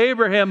believe what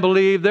Abraham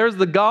believed, there's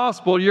the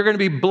gospel. You're going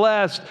to be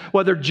blessed,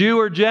 whether Jew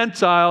or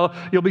Gentile.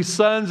 You'll be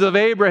sons of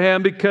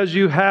Abraham because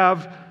you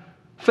have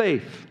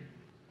faith.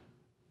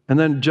 And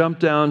then jump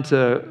down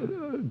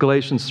to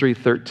Galatians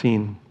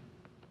 3:13.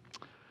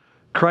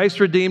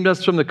 Christ redeemed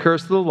us from the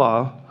curse of the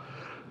law,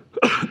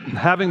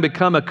 having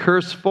become a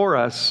curse for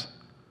us.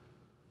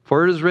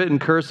 For it is written,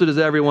 cursed is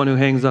everyone who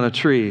hangs on a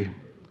tree,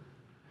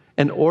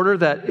 in order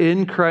that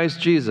in Christ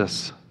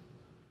Jesus,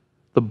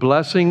 the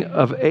blessing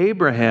of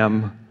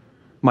Abraham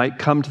might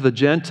come to the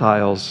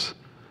Gentiles,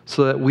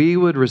 so that we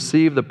would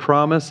receive the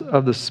promise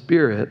of the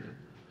Spirit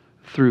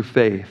through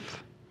faith.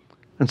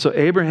 And so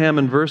Abraham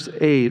in verse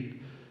 8,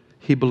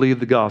 he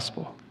believed the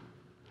gospel.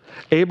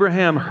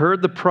 Abraham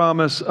heard the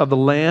promise of the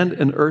land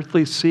and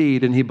earthly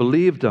seed, and he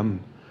believed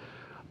him.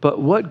 But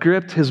what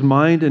gripped his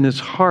mind and his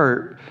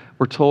heart,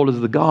 we're told, as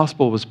the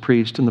gospel was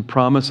preached and the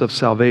promise of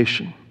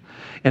salvation.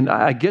 And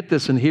I get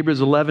this in Hebrews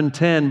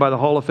 11:10 by the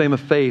Hall of Fame of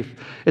Faith.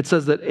 It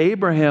says that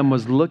Abraham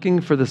was looking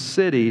for the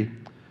city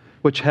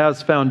which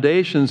has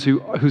foundations,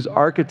 whose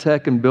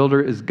architect and builder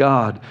is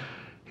God.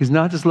 He's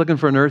not just looking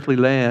for an earthly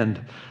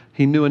land.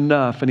 He knew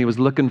enough, and he was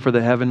looking for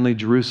the heavenly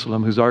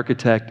Jerusalem, whose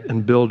architect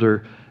and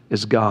builder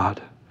is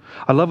God.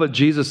 I love what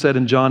Jesus said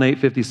in John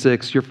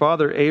 8:56. Your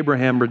father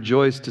Abraham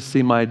rejoiced to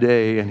see my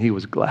day, and he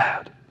was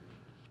glad.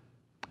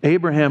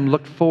 Abraham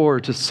looked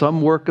forward to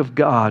some work of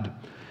God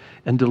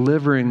and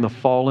delivering the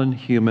fallen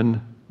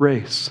human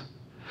race.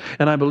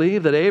 And I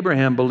believe that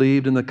Abraham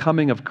believed in the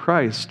coming of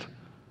Christ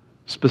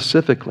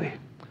specifically.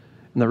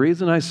 And the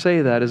reason I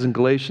say that is in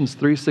Galatians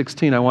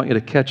 3:16. I want you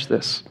to catch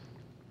this.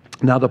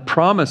 Now the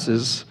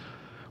promises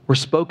were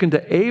spoken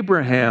to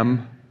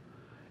Abraham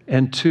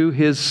and to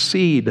his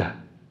seed.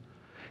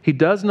 He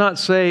does not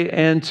say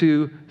and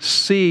to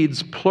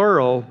seeds,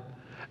 plural,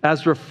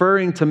 as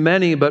referring to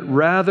many, but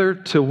rather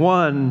to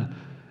one,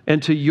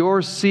 and to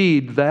your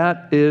seed,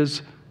 that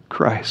is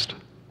Christ.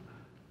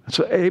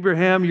 So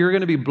Abraham, you're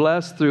going to be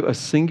blessed through a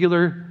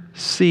singular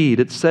seed.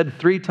 It's said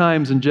 3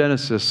 times in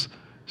Genesis,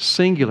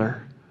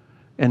 singular.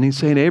 And he's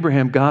saying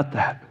Abraham got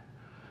that.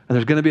 And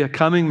there's going to be a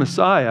coming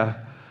Messiah,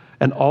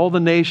 and all the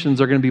nations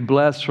are going to be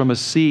blessed from a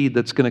seed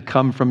that's going to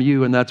come from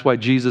you. And that's why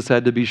Jesus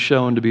had to be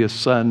shown to be a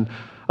son,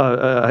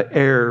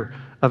 heir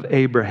of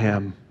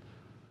Abraham.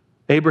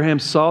 Abraham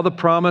saw the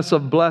promise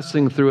of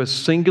blessing through a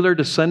singular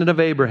descendant of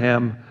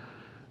Abraham,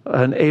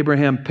 and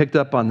Abraham picked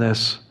up on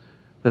this,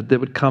 that they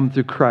would come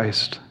through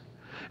Christ.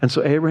 And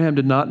so Abraham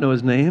did not know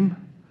his name.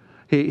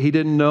 He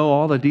didn't know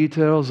all the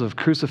details of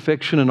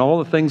crucifixion and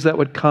all the things that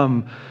would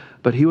come,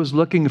 but he was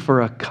looking for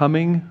a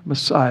coming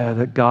Messiah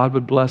that God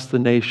would bless the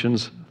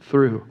nations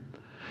through.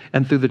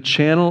 And through the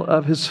channel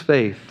of his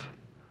faith,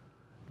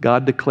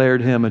 God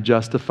declared him a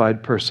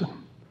justified person.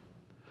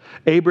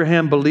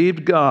 Abraham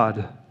believed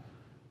God,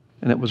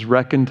 and it was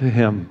reckoned to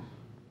him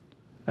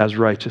as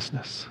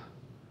righteousness.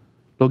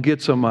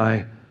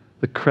 Logizomai,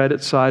 the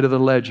credit side of the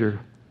ledger,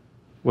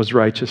 was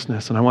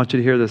righteousness. And I want you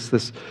to hear this.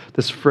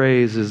 This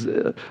phrase is,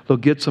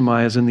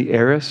 logizomai is in the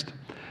aorist.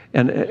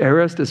 And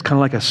aorist is kind of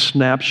like a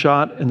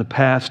snapshot in the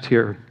past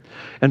here.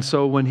 And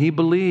so when he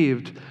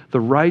believed, the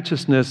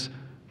righteousness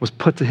was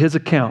put to his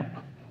account.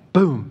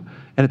 Boom.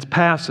 And it's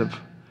passive.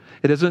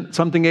 It isn't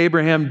something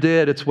Abraham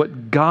did. It's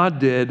what God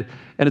did.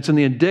 And it's in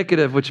the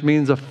indicative, which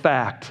means a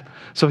fact.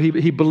 So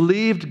he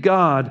believed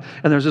God.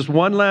 And there's just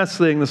one last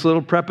thing. This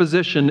little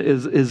preposition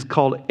is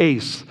called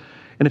ace.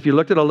 And if you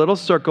looked at a little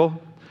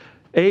circle,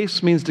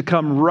 ace means to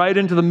come right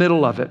into the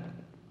middle of it.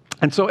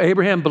 And so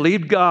Abraham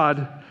believed God,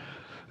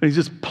 and he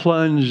just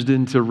plunged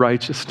into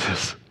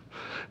righteousness.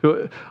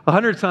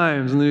 100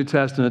 times in the New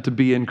Testament to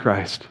be in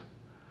Christ.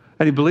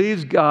 And he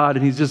believes God,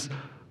 and he's just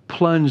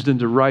plunged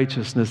into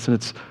righteousness, and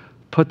it's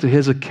put to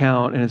his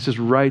account, and it's just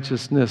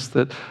righteousness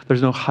that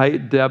there's no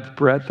height, depth,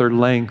 breadth, or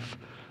length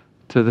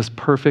to this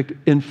perfect,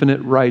 infinite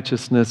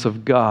righteousness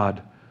of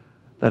God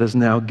that is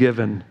now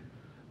given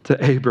to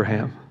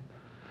Abraham.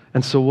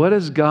 And so what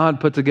has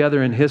God put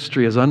together in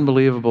history is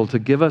unbelievable, to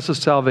give us a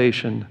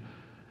salvation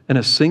and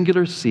a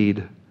singular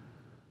seed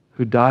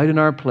who died in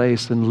our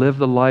place and lived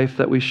the life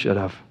that we should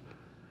have.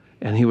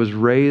 And he was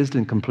raised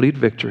in complete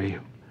victory.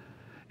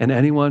 And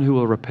anyone who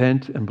will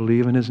repent and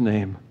believe in his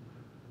name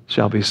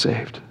shall be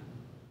saved.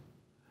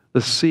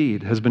 The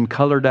seed has been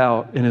colored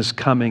out in his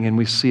coming, and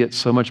we see it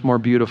so much more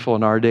beautiful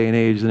in our day and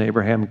age than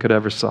Abraham could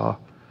ever saw.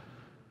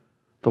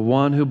 The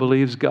one who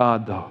believes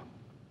God, though,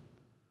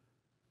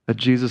 that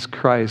Jesus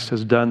Christ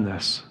has done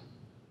this,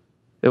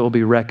 it will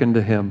be reckoned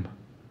to him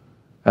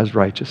as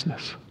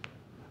righteousness.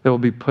 It will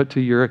be put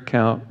to your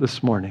account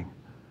this morning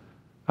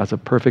as a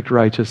perfect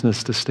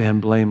righteousness to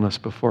stand blameless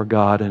before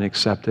God and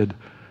accepted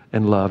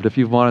and loved. If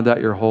you've wanted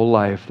that your whole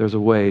life, there's a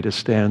way to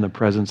stand in the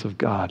presence of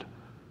God,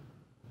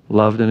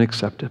 loved and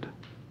accepted.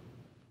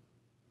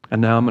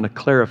 And now I'm going to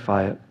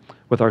clarify it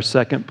with our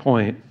second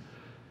point,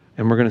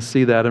 and we're going to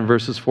see that in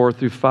verses 4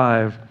 through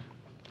 5.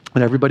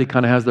 And everybody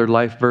kind of has their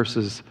life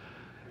verses.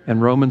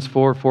 And Romans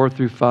 4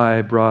 through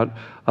 5 brought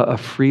a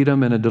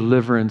freedom and a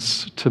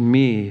deliverance to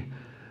me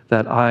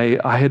that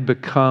I had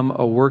become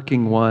a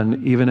working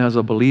one even as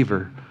a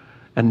believer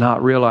and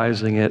not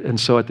realizing it. And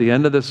so at the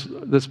end of this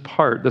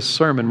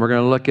sermon, we're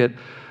going to look at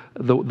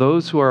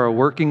those who are a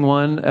working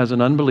one as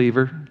an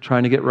unbeliever,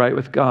 trying to get right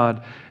with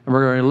God. And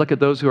we're going to look at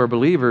those who are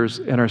believers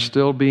and are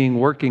still being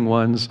working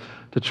ones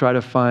to try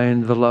to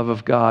find the love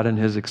of God and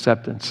his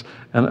acceptance.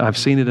 And I've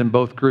seen it in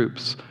both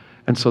groups.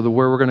 And so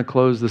where we're going to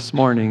close this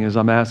morning is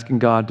I'm asking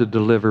God to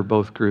deliver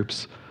both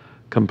groups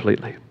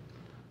completely.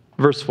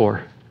 Verse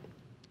 4.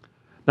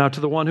 Now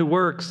to the one who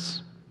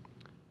works,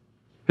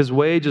 his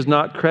wage is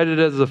not credited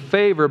as a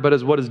favor, but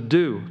as what is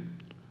due.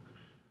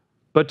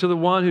 But to the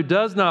one who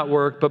does not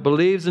work, but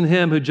believes in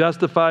him who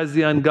justifies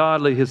the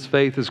ungodly, his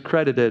faith is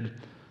credited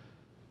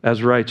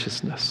as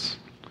righteousness.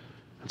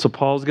 And so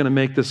Paul's going to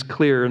make this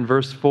clear. In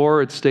verse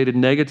 4, it's stated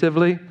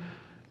negatively,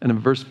 and in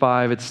verse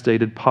 5, it's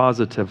stated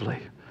positively.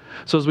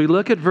 So as we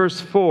look at verse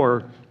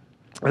 4,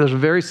 there's a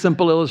very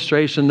simple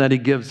illustration that he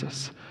gives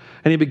us.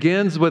 And he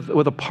begins with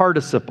a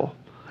participle.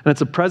 And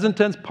it's a present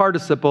tense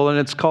participle, and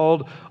it's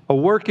called a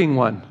working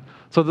one.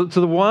 So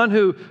the one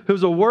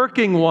who's a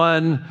working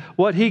one,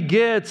 what he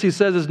gets, he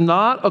says, is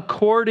not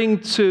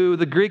according to,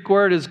 the Greek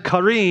word is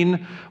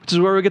charin, which is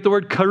where we get the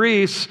word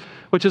charis,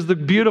 which is the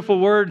beautiful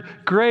word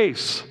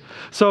grace.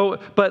 So,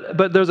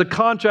 but there's a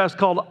contrast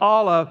called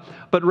Allah,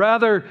 but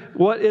rather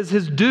what is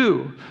his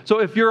due. So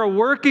if you're a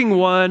working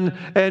one,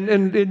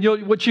 and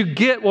what you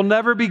get will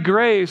never be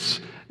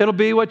grace, it'll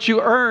be what you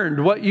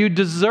earned, what you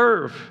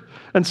deserve.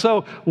 And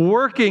so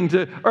working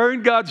to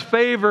earn God's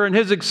favor and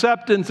his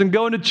acceptance and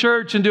going to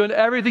church and doing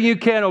everything you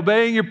can,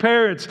 obeying your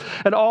parents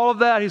and all of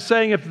that, he's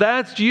saying if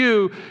that's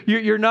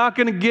you're not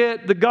going to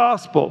get the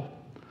gospel.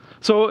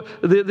 So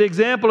the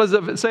example is,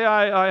 if, say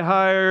I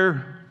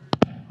hire,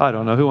 I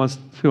don't know, who wants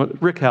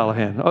Rick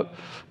Hallahan. Oh,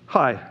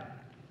 hi,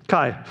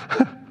 Kai.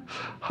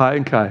 Hi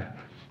and Kai.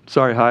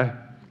 Sorry, hi.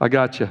 I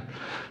got you.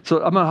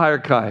 So I'm going to hire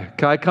Kai.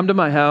 Kai, come to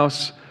my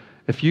house.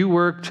 If you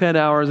work 10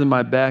 hours in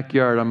my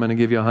backyard, I'm going to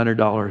give you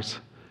 $100.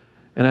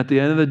 And at the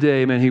end of the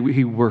day, man,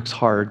 he works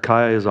hard.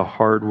 Kai is a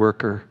hard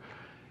worker.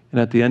 And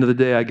at the end of the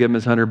day, I give him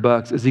his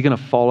 $100. Is he going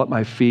to fall at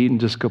my feet and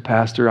just go,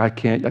 Pastor, I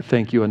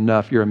thank you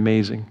enough. You're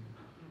amazing.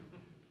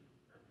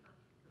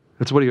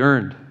 That's what he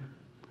earned.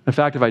 In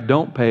fact, if I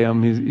don't pay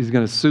him, he's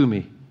going to sue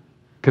me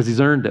because he's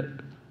earned it.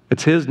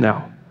 It's his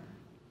now.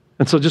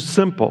 And so just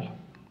simple.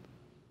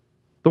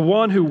 The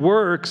one who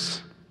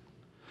works,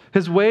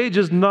 his wage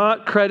is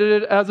not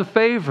credited as a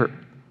favor.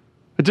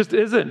 It just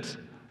isn't.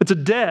 It's a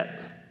debt.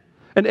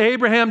 And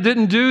Abraham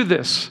didn't do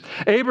this.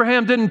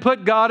 Abraham didn't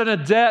put God in a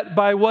debt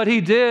by what he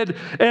did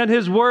and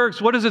his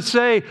works. What does it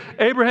say?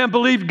 Abraham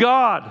believed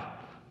God.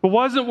 It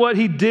wasn't what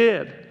he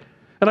did.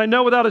 And I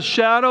know without a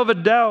shadow of a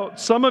doubt,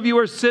 some of you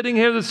are sitting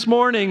here this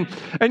morning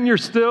and you're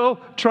still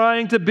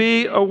trying to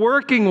be a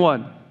working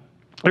one.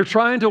 You're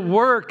trying to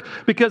work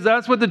because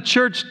that's what the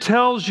church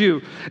tells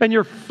you, and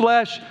your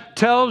flesh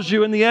tells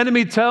you, and the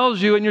enemy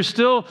tells you, and you're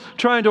still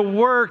trying to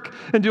work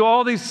and do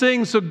all these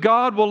things so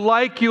God will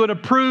like you and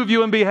approve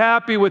you and be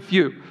happy with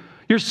you.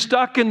 You're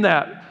stuck in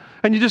that,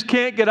 and you just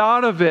can't get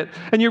out of it.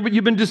 And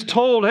you've been just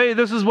told, hey,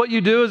 this is what you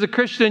do as a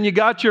Christian. You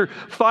got your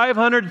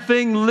 500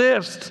 thing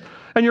list,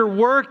 and you're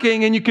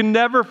working, and you can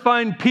never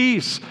find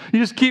peace. You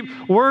just keep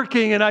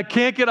working, and I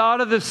can't get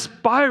out of this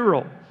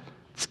spiral.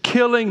 It's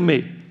killing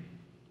me.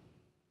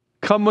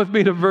 Come with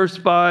me to verse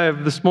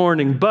 5 this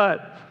morning,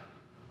 but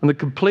on the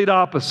complete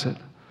opposite.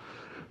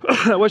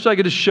 I wish I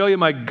could just show you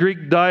my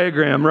Greek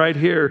diagram right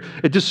here.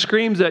 It just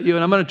screams at you,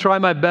 and I'm going to try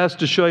my best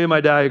to show you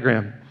my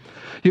diagram.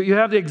 You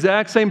have the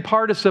exact same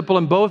participle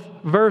in both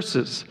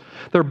verses.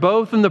 They're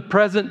both in the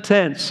present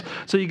tense.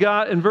 So you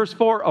got in verse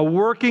 4, a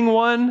working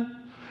one.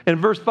 In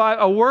verse 5,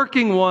 a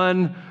working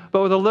one,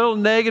 but with a little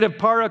negative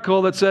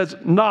particle that says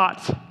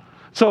not.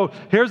 So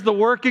here's the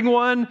working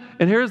one,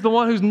 and here's the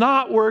one who's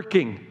not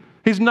working.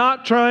 He's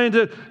not trying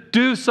to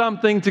do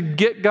something to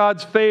get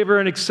God's favor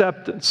and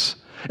acceptance.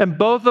 And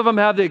both of them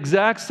have the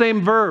exact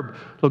same verb.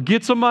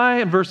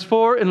 Logizomai in verse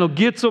 4 and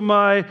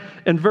logizomai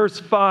in verse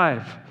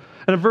 5.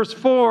 And in verse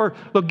 4,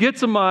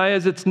 logizomai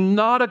is it's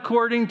not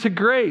according to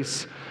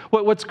grace.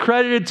 What's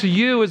credited to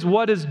you is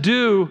what is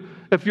due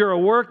if you're a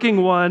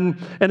working one.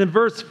 And in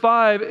verse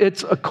 5,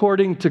 it's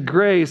according to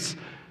grace,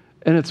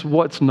 and it's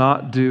what's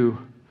not due.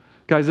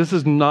 Guys, this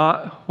is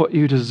not what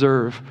you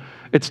deserve.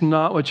 It's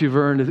not what you've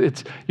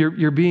earned.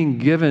 You're being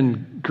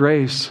given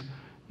grace.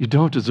 You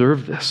don't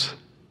deserve this.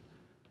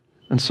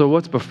 And so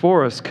what's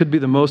before us could be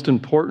the most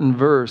important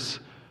verse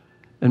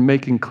in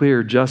making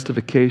clear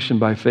justification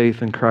by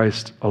faith in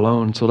Christ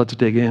alone. So let's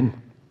dig in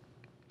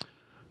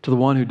to the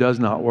one who does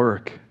not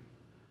work.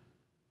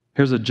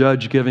 Here's a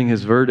judge giving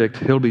his verdict.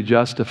 He'll be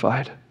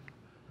justified.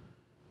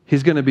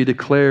 He's going to be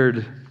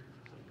declared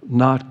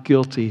not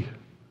guilty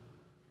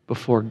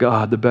before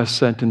God, the best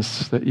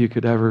sentence that you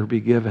could ever be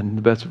given,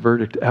 the best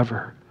verdict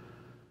ever.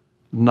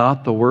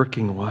 Not the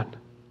working one.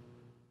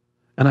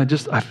 And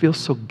I feel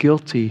so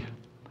guilty.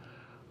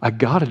 I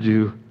got to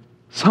do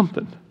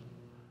something.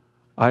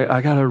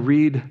 I got to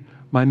read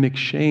my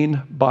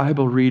McShane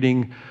Bible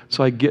reading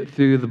so I get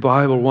through the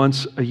Bible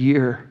once a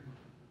year.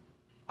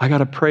 I got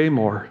to pray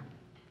more.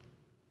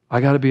 I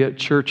got to be at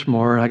church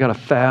more. I got to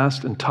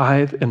fast and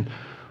tithe and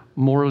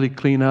morally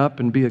clean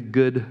up and be a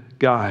good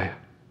guy.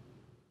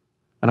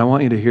 And I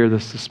want you to hear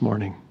this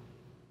morning.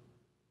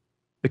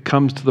 It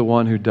comes to the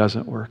one who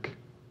doesn't work.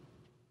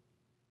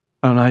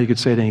 I don't know how you could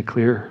say it any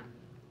clearer.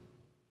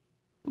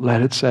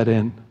 Let it set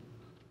in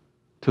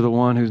to the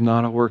one who's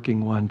not a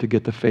working one to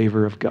get the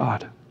favor of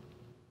God.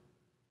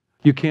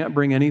 You can't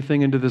bring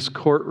anything into this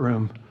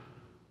courtroom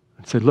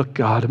and say, look,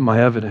 God,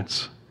 my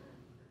evidence.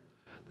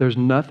 There's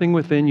nothing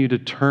within you to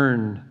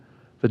turn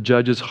the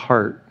judge's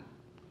heart,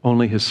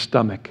 only his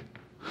stomach,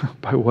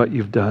 by what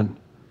you've done.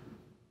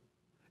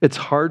 It's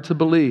hard to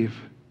believe,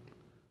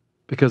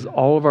 Because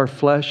all of our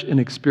flesh and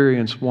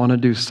experience want to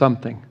do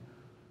something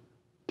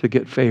to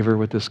get favor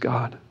with this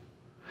God.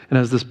 And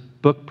as this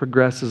book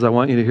progresses, I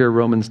want you to hear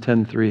Romans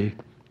 10:3.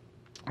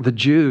 The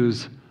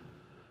Jews,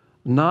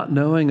 not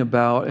knowing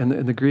about, and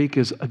the Greek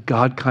is a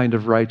God kind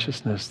of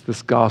righteousness,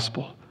 this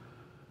gospel.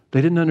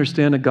 They didn't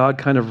understand a God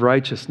kind of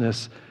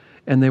righteousness,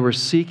 and they were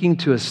seeking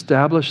to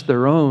establish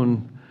their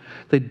own.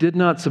 They did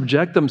not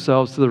subject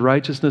themselves to the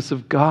righteousness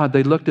of God.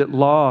 They looked at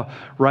law,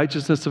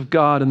 righteousness of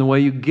God, and the way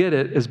you get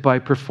it is by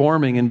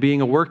performing and being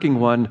a working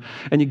one.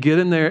 And you get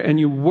in there and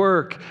you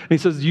work. And he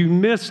says, you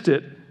missed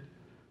it.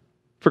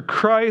 For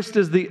Christ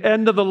is the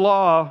end of the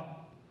law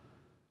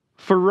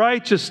for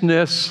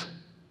righteousness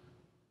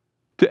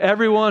to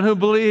everyone who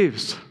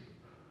believes.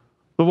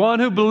 The one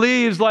who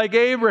believes, like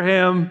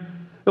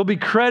Abraham, will be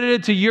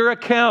credited to your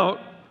account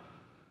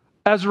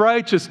as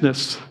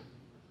righteousness.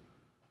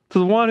 To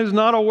the one who's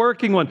not a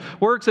working one.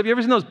 Works, have you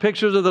ever seen those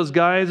pictures of those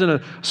guys in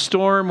a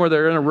storm where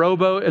they're in a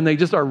rowboat and they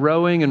just are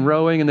rowing and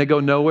rowing and they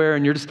go nowhere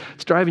and it's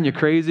driving you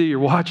crazy. You're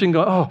watching,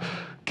 go, oh,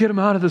 get them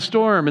out of the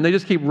storm. And they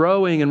just keep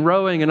rowing and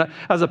rowing. And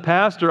as a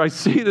pastor, I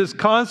see this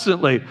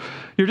constantly.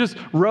 You're just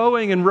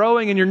rowing and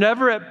rowing and you're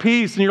never at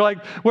peace. And you're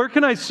like, where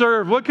can I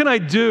serve? What can I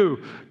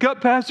do?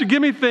 God, Pastor,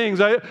 give me things.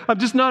 I'm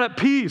just not at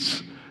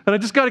peace. And I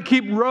just got to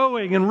keep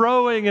rowing and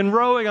rowing and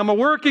rowing. I'm a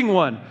working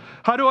one.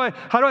 How do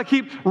I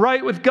keep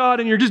right with God?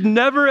 And you're just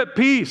never at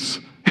peace.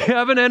 You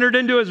haven't entered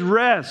into his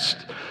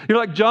rest. You're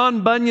like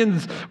John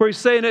Bunyan's, where he's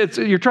saying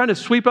you're trying to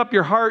sweep up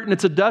your heart and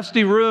it's a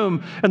dusty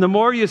room. And the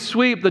more you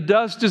sweep, the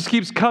dust just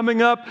keeps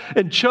coming up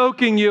and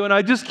choking you. And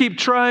I just keep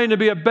trying to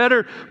be a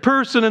better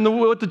person in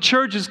what the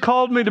church has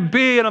called me to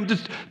be. And I'm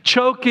just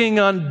choking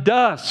on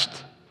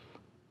dust.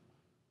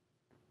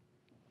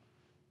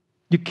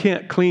 You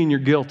can't clean your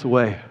guilt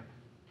away.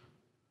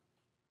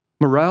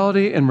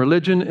 Morality and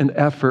religion and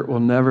effort will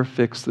never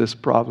fix this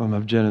problem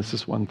of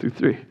Genesis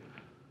 1-3.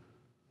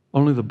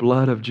 Only the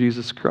blood of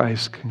Jesus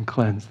Christ can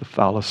cleanse the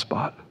foulest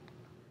spot.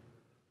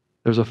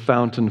 There's a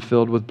fountain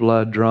filled with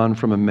blood drawn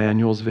from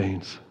Emmanuel's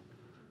veins.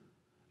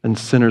 And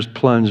sinners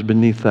plunged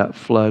beneath that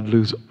flood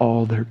lose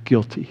all their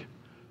guilty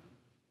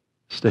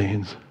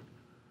stains.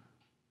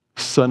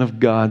 The Son of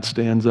God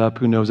stands up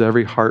who knows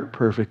every heart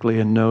perfectly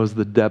and knows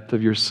the depth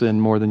of your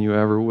sin more than you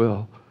ever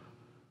will.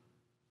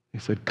 He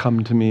said,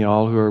 come to me,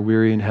 all who are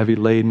weary and heavy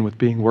laden with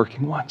being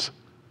working ones,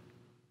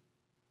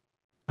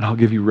 and I'll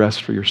give you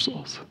rest for your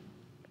souls.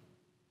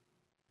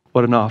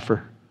 What an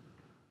offer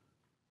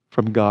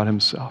from God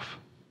himself.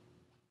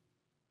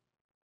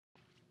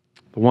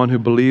 The one who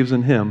believes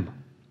in him,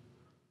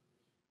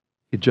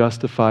 he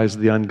justifies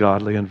the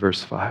ungodly in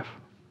verse 5.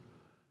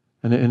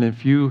 And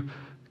if you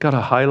got a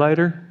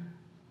highlighter,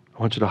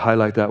 I want you to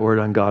highlight that word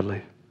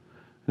ungodly.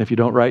 And if you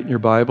don't write in your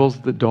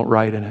Bibles, then don't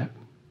write in it.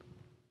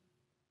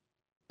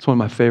 It's one of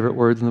my favorite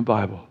words in the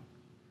Bible.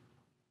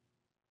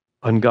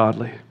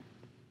 Ungodly.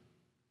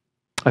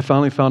 I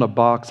finally found a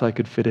box I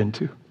could fit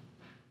into.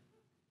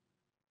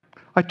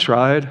 I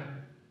tried,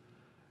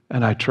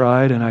 and I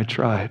tried, and I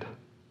tried.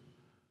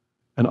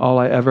 And all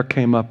I ever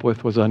came up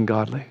with was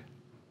ungodly.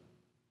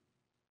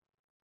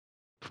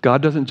 If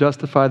God doesn't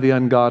justify the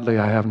ungodly,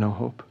 I have no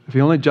hope. If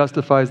he only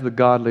justifies the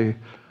godly,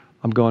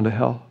 I'm going to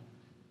hell.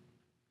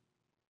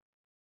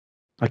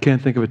 I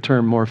can't think of a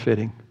term more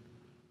fitting.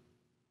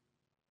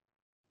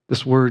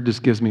 This word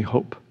just gives me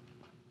hope.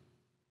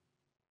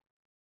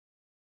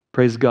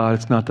 Praise God,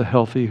 it's not the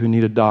healthy who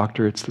need a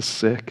doctor, it's the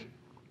sick.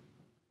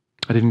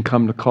 I didn't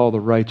come to call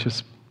the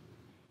righteous,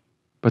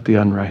 but the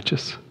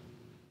unrighteous.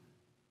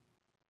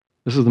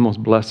 This is the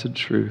most blessed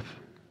truth.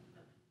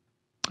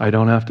 I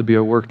don't have to be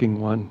a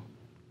working one.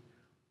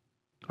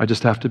 I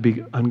just have to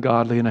be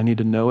ungodly, and I need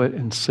to know it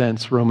and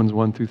sense Romans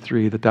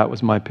 1-3, that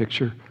was my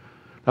picture.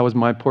 That was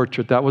my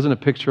portrait. That wasn't a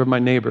picture of my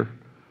neighbor.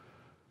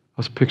 That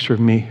was a picture of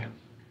me.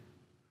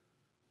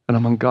 And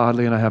I'm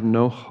ungodly and I have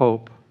no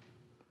hope.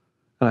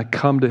 And I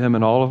come to him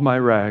in all of my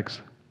rags.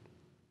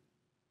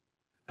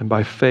 And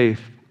by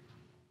faith,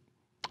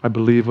 I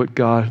believe what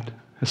God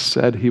has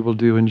said he will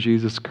do in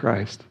Jesus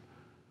Christ.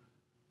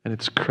 And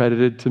it's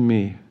credited to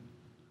me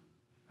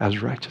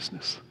as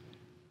righteousness.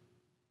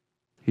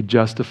 He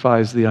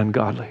justifies the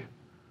ungodly.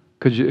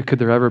 Could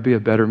there ever be a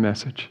better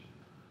message?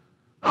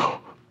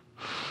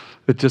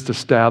 It just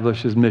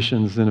establishes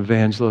missions and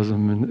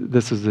evangelism. And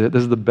this is it.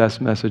 This is the best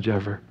message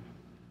ever.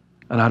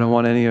 And I don't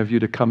want any of you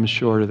to come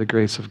short of the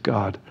grace of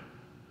God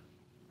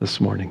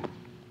this morning.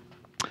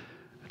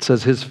 It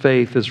says his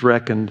faith is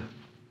reckoned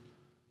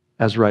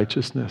as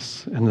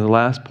righteousness. And the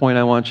last point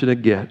I want you to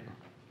get,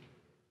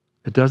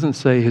 it doesn't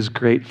say his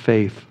great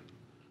faith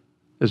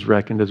is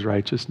reckoned as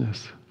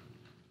righteousness.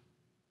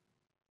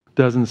 It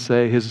doesn't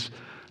say his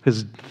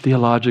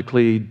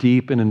theologically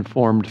deep and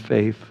informed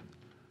faith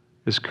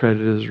is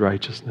credited as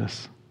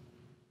righteousness.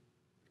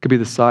 It could be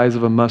the size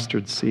of a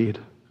mustard seed.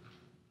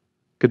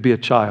 It could be a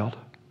child,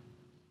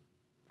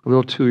 a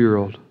little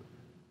 2-year-old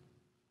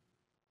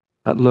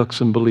that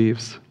looks and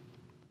believes.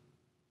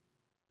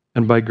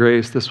 And by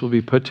grace, this will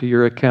be put to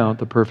your account,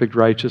 the perfect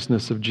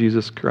righteousness of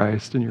Jesus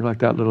Christ. And you're like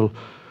that little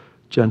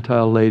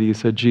Gentile lady who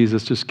said,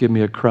 Jesus, just give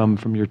me a crumb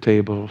from your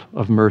table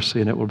of mercy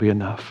and it will be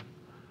enough.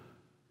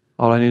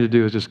 All I need to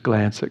do is just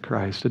glance at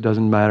Christ. It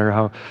doesn't matter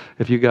how,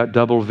 if you got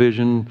double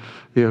vision,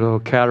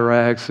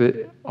 cataracts,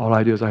 all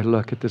I do is I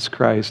look at this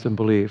Christ and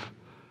believe,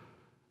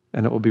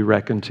 and it will be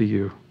reckoned to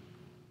you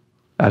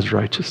as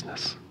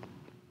righteousness.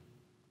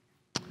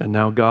 And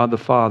now God the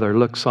Father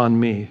looks on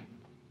me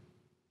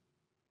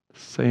the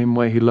same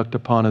way he looked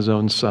upon his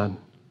own Son.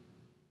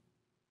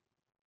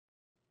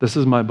 This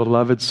is my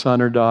beloved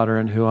son or daughter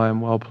in whom I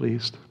am well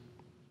pleased.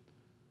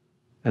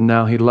 And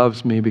now he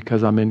loves me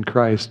because I'm in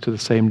Christ to the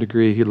same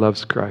degree he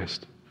loves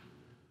Christ.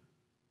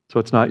 So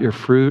it's not your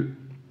fruit,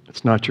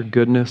 it's not your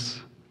goodness,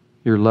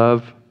 your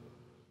love,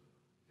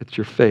 it's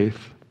your faith.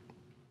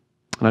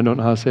 And I don't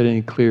know how to say it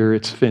any clearer,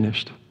 it's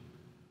finished.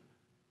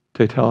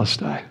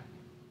 Tetelestai.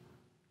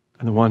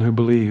 And the one who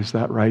believes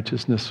that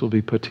righteousness will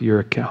be put to your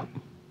account.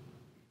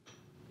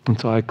 And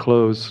so I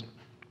close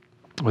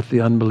with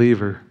the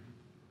unbeliever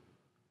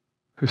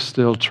who's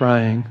still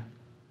trying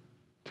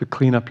to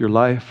clean up your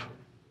life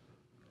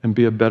and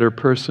be a better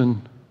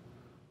person.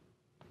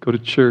 Go to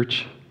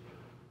church.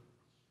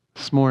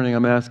 This morning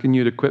I'm asking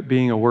you to quit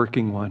being a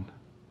working one.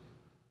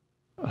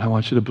 And I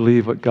want you to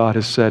believe what God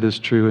has said is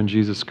true in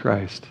Jesus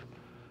Christ.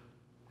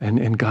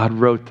 And God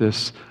wrote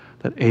this,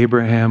 that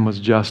Abraham was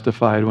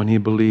justified when he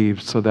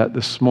believed, so that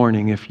this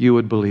morning, if you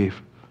would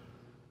believe,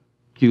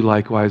 you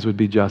likewise would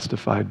be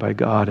justified by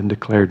God and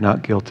declared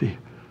not guilty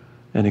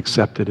and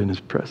accepted in his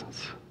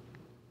presence.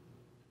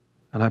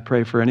 And I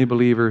pray for any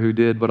believer who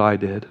did what I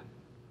did.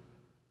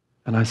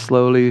 And I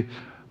slowly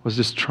was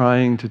just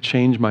trying to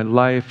change my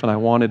life, and I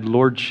wanted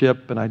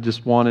lordship, and I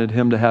just wanted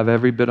him to have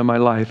every bit of my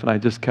life, and I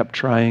just kept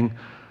trying.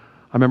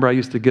 I remember I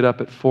used to get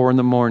up at 4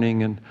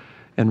 a.m.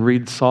 and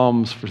read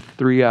Psalms for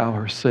 3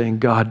 hours, saying,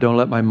 God, don't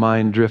let my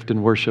mind drift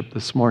in worship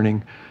this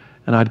morning.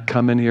 And I'd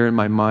come in here and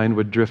my mind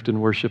would drift in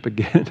worship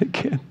again and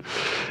again.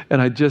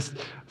 And I just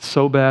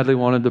so badly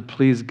wanted to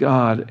please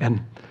God,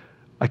 and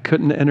I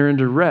couldn't enter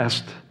into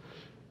rest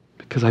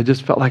because I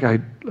just felt like I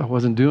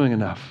wasn't doing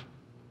enough.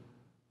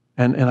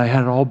 And I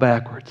had it all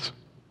backwards.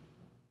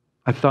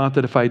 I thought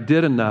that if I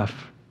did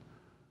enough,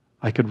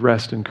 I could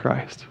rest in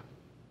Christ.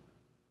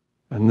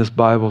 And this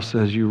Bible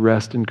says you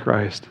rest in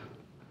Christ,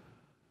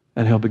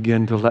 and he'll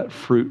begin to let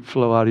fruit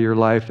flow out of your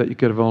life that you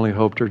could have only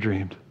hoped or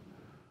dreamed.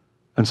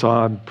 And so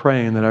I'm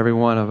praying that every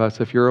one of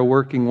us, if you're a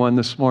working one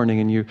this morning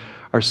and you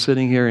are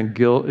sitting here in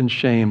guilt and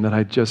shame that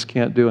I just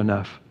can't do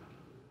enough,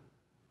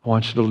 I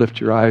want you to lift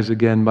your eyes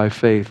again by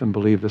faith and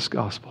believe this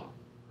gospel.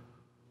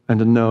 And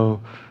to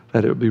know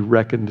that it will be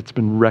reckoned, it's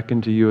been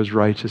reckoned to you as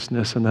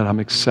righteousness, and that I'm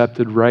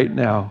accepted right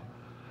now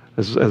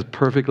as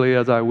perfectly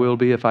as I will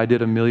be if I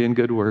did a million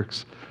good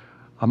works.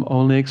 I'm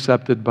only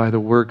accepted by the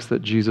works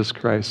that Jesus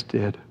Christ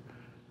did.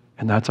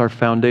 And that's our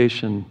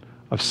foundation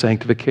of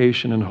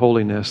sanctification and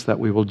holiness that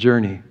we will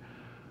journey.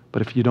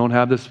 But if you don't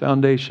have this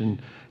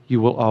foundation,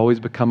 you will always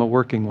become a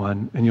working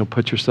one, and you'll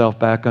put yourself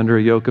back under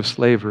a yoke of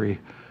slavery,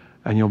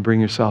 and you'll bring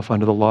yourself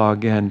under the law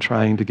again,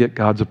 trying to get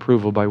God's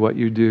approval by what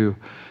you do.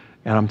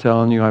 And I'm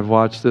telling you, I've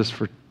watched this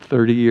for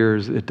 30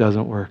 years. It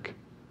doesn't work.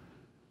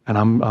 And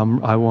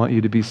I want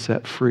you to be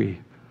set free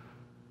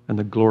in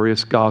the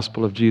glorious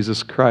gospel of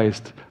Jesus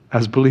Christ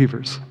as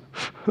believers.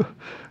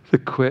 To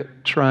quit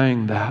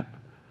trying that.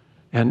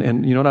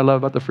 And you know what I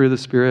love about the fruit of the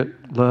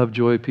Spirit? Love,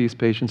 joy, peace,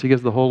 patience. He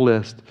gives the whole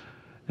list.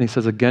 And he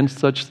says, against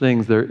such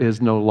things there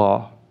is no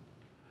law.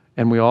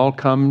 And we all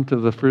come to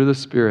the fruit of the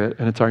Spirit,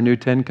 and it's our new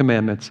 10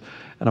 commandments.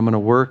 And I'm going to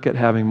work at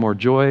having more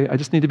joy. I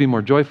just need to be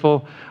more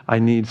joyful. I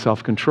need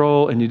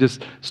self-control. And you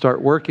just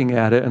start working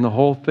at it. And the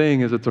whole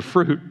thing is it's a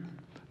fruit.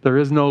 There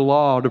is no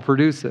law to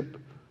produce it.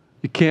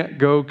 You can't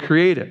go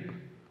create it.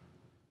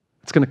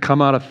 It's going to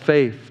come out of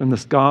faith in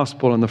this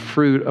gospel and the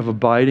fruit of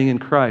abiding in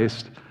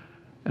Christ.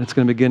 And it's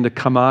going to begin to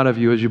come out of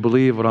you as you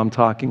believe what I'm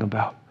talking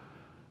about.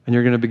 And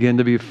you're going to begin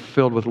to be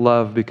filled with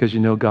love because you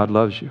know God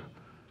loves you.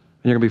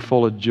 And you're going to be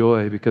full of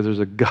joy because there's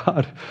a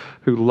God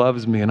who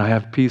loves me, and I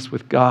have peace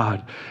with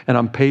God. And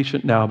I'm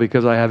patient now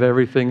because I have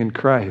everything in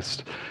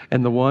Christ.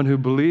 And the one who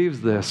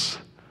believes this,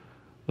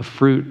 the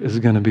fruit is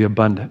going to be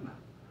abundant.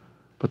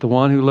 But the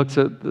one who looks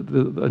at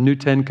the new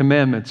 10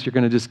 commandments, you're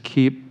going to just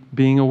keep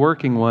being a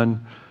working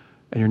one,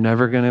 and you're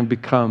never going to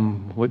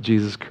become what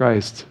Jesus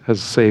Christ has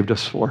saved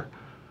us for.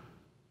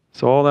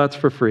 So all that's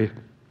for free.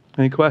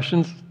 Any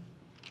questions?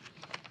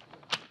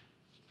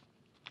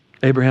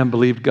 Abraham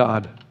believed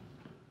God,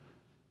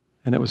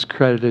 and it was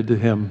credited to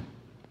him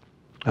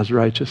as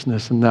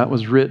righteousness, and that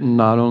was written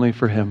not only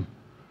for him,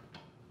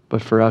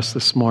 but for us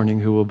this morning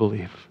who will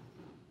believe.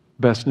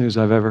 Best news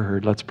I've ever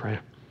heard. Let's pray.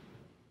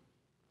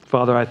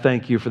 Father, I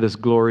thank you for this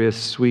glorious,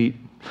 sweet,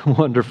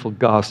 wonderful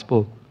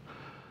gospel.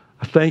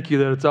 I thank you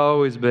that it's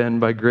always been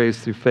by grace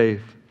through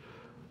faith.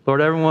 Lord,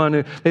 everyone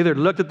who either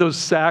looked at those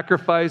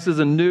sacrifices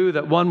and knew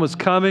that one was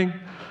coming.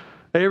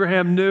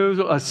 Abraham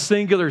knew a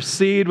singular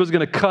seed was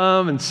going to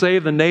come and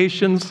save the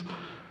nations.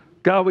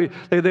 God,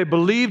 they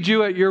believed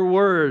you at your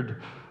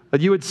word,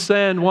 that you would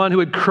send one who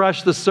would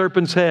crush the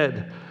serpent's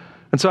head.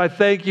 And so I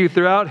thank you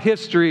throughout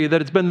history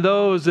that it's been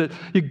those that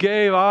you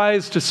gave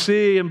eyes to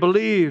see and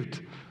believed,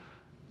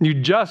 and you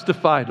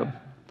justified them.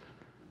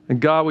 And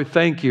God, we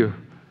thank you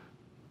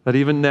that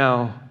even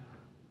now,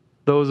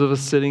 those of us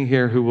sitting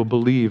here who will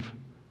believe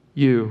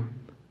you,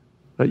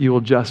 that you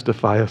will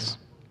justify us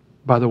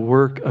by the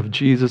work of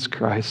Jesus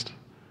Christ,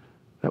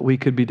 that we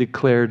could be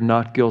declared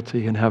not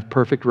guilty and have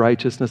perfect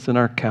righteousness in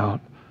our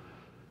account.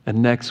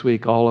 And next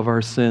week, all of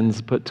our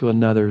sins put to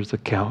another's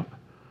account.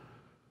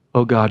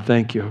 Oh God,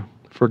 thank you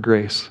for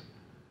grace.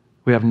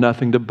 We have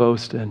nothing to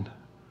boast in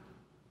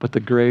but the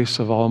grace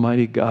of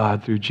Almighty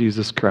God through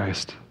Jesus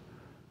Christ.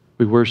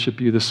 We worship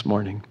you this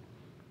morning.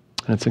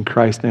 And it's in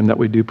Christ's name that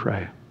we do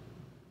pray.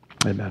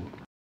 Amen.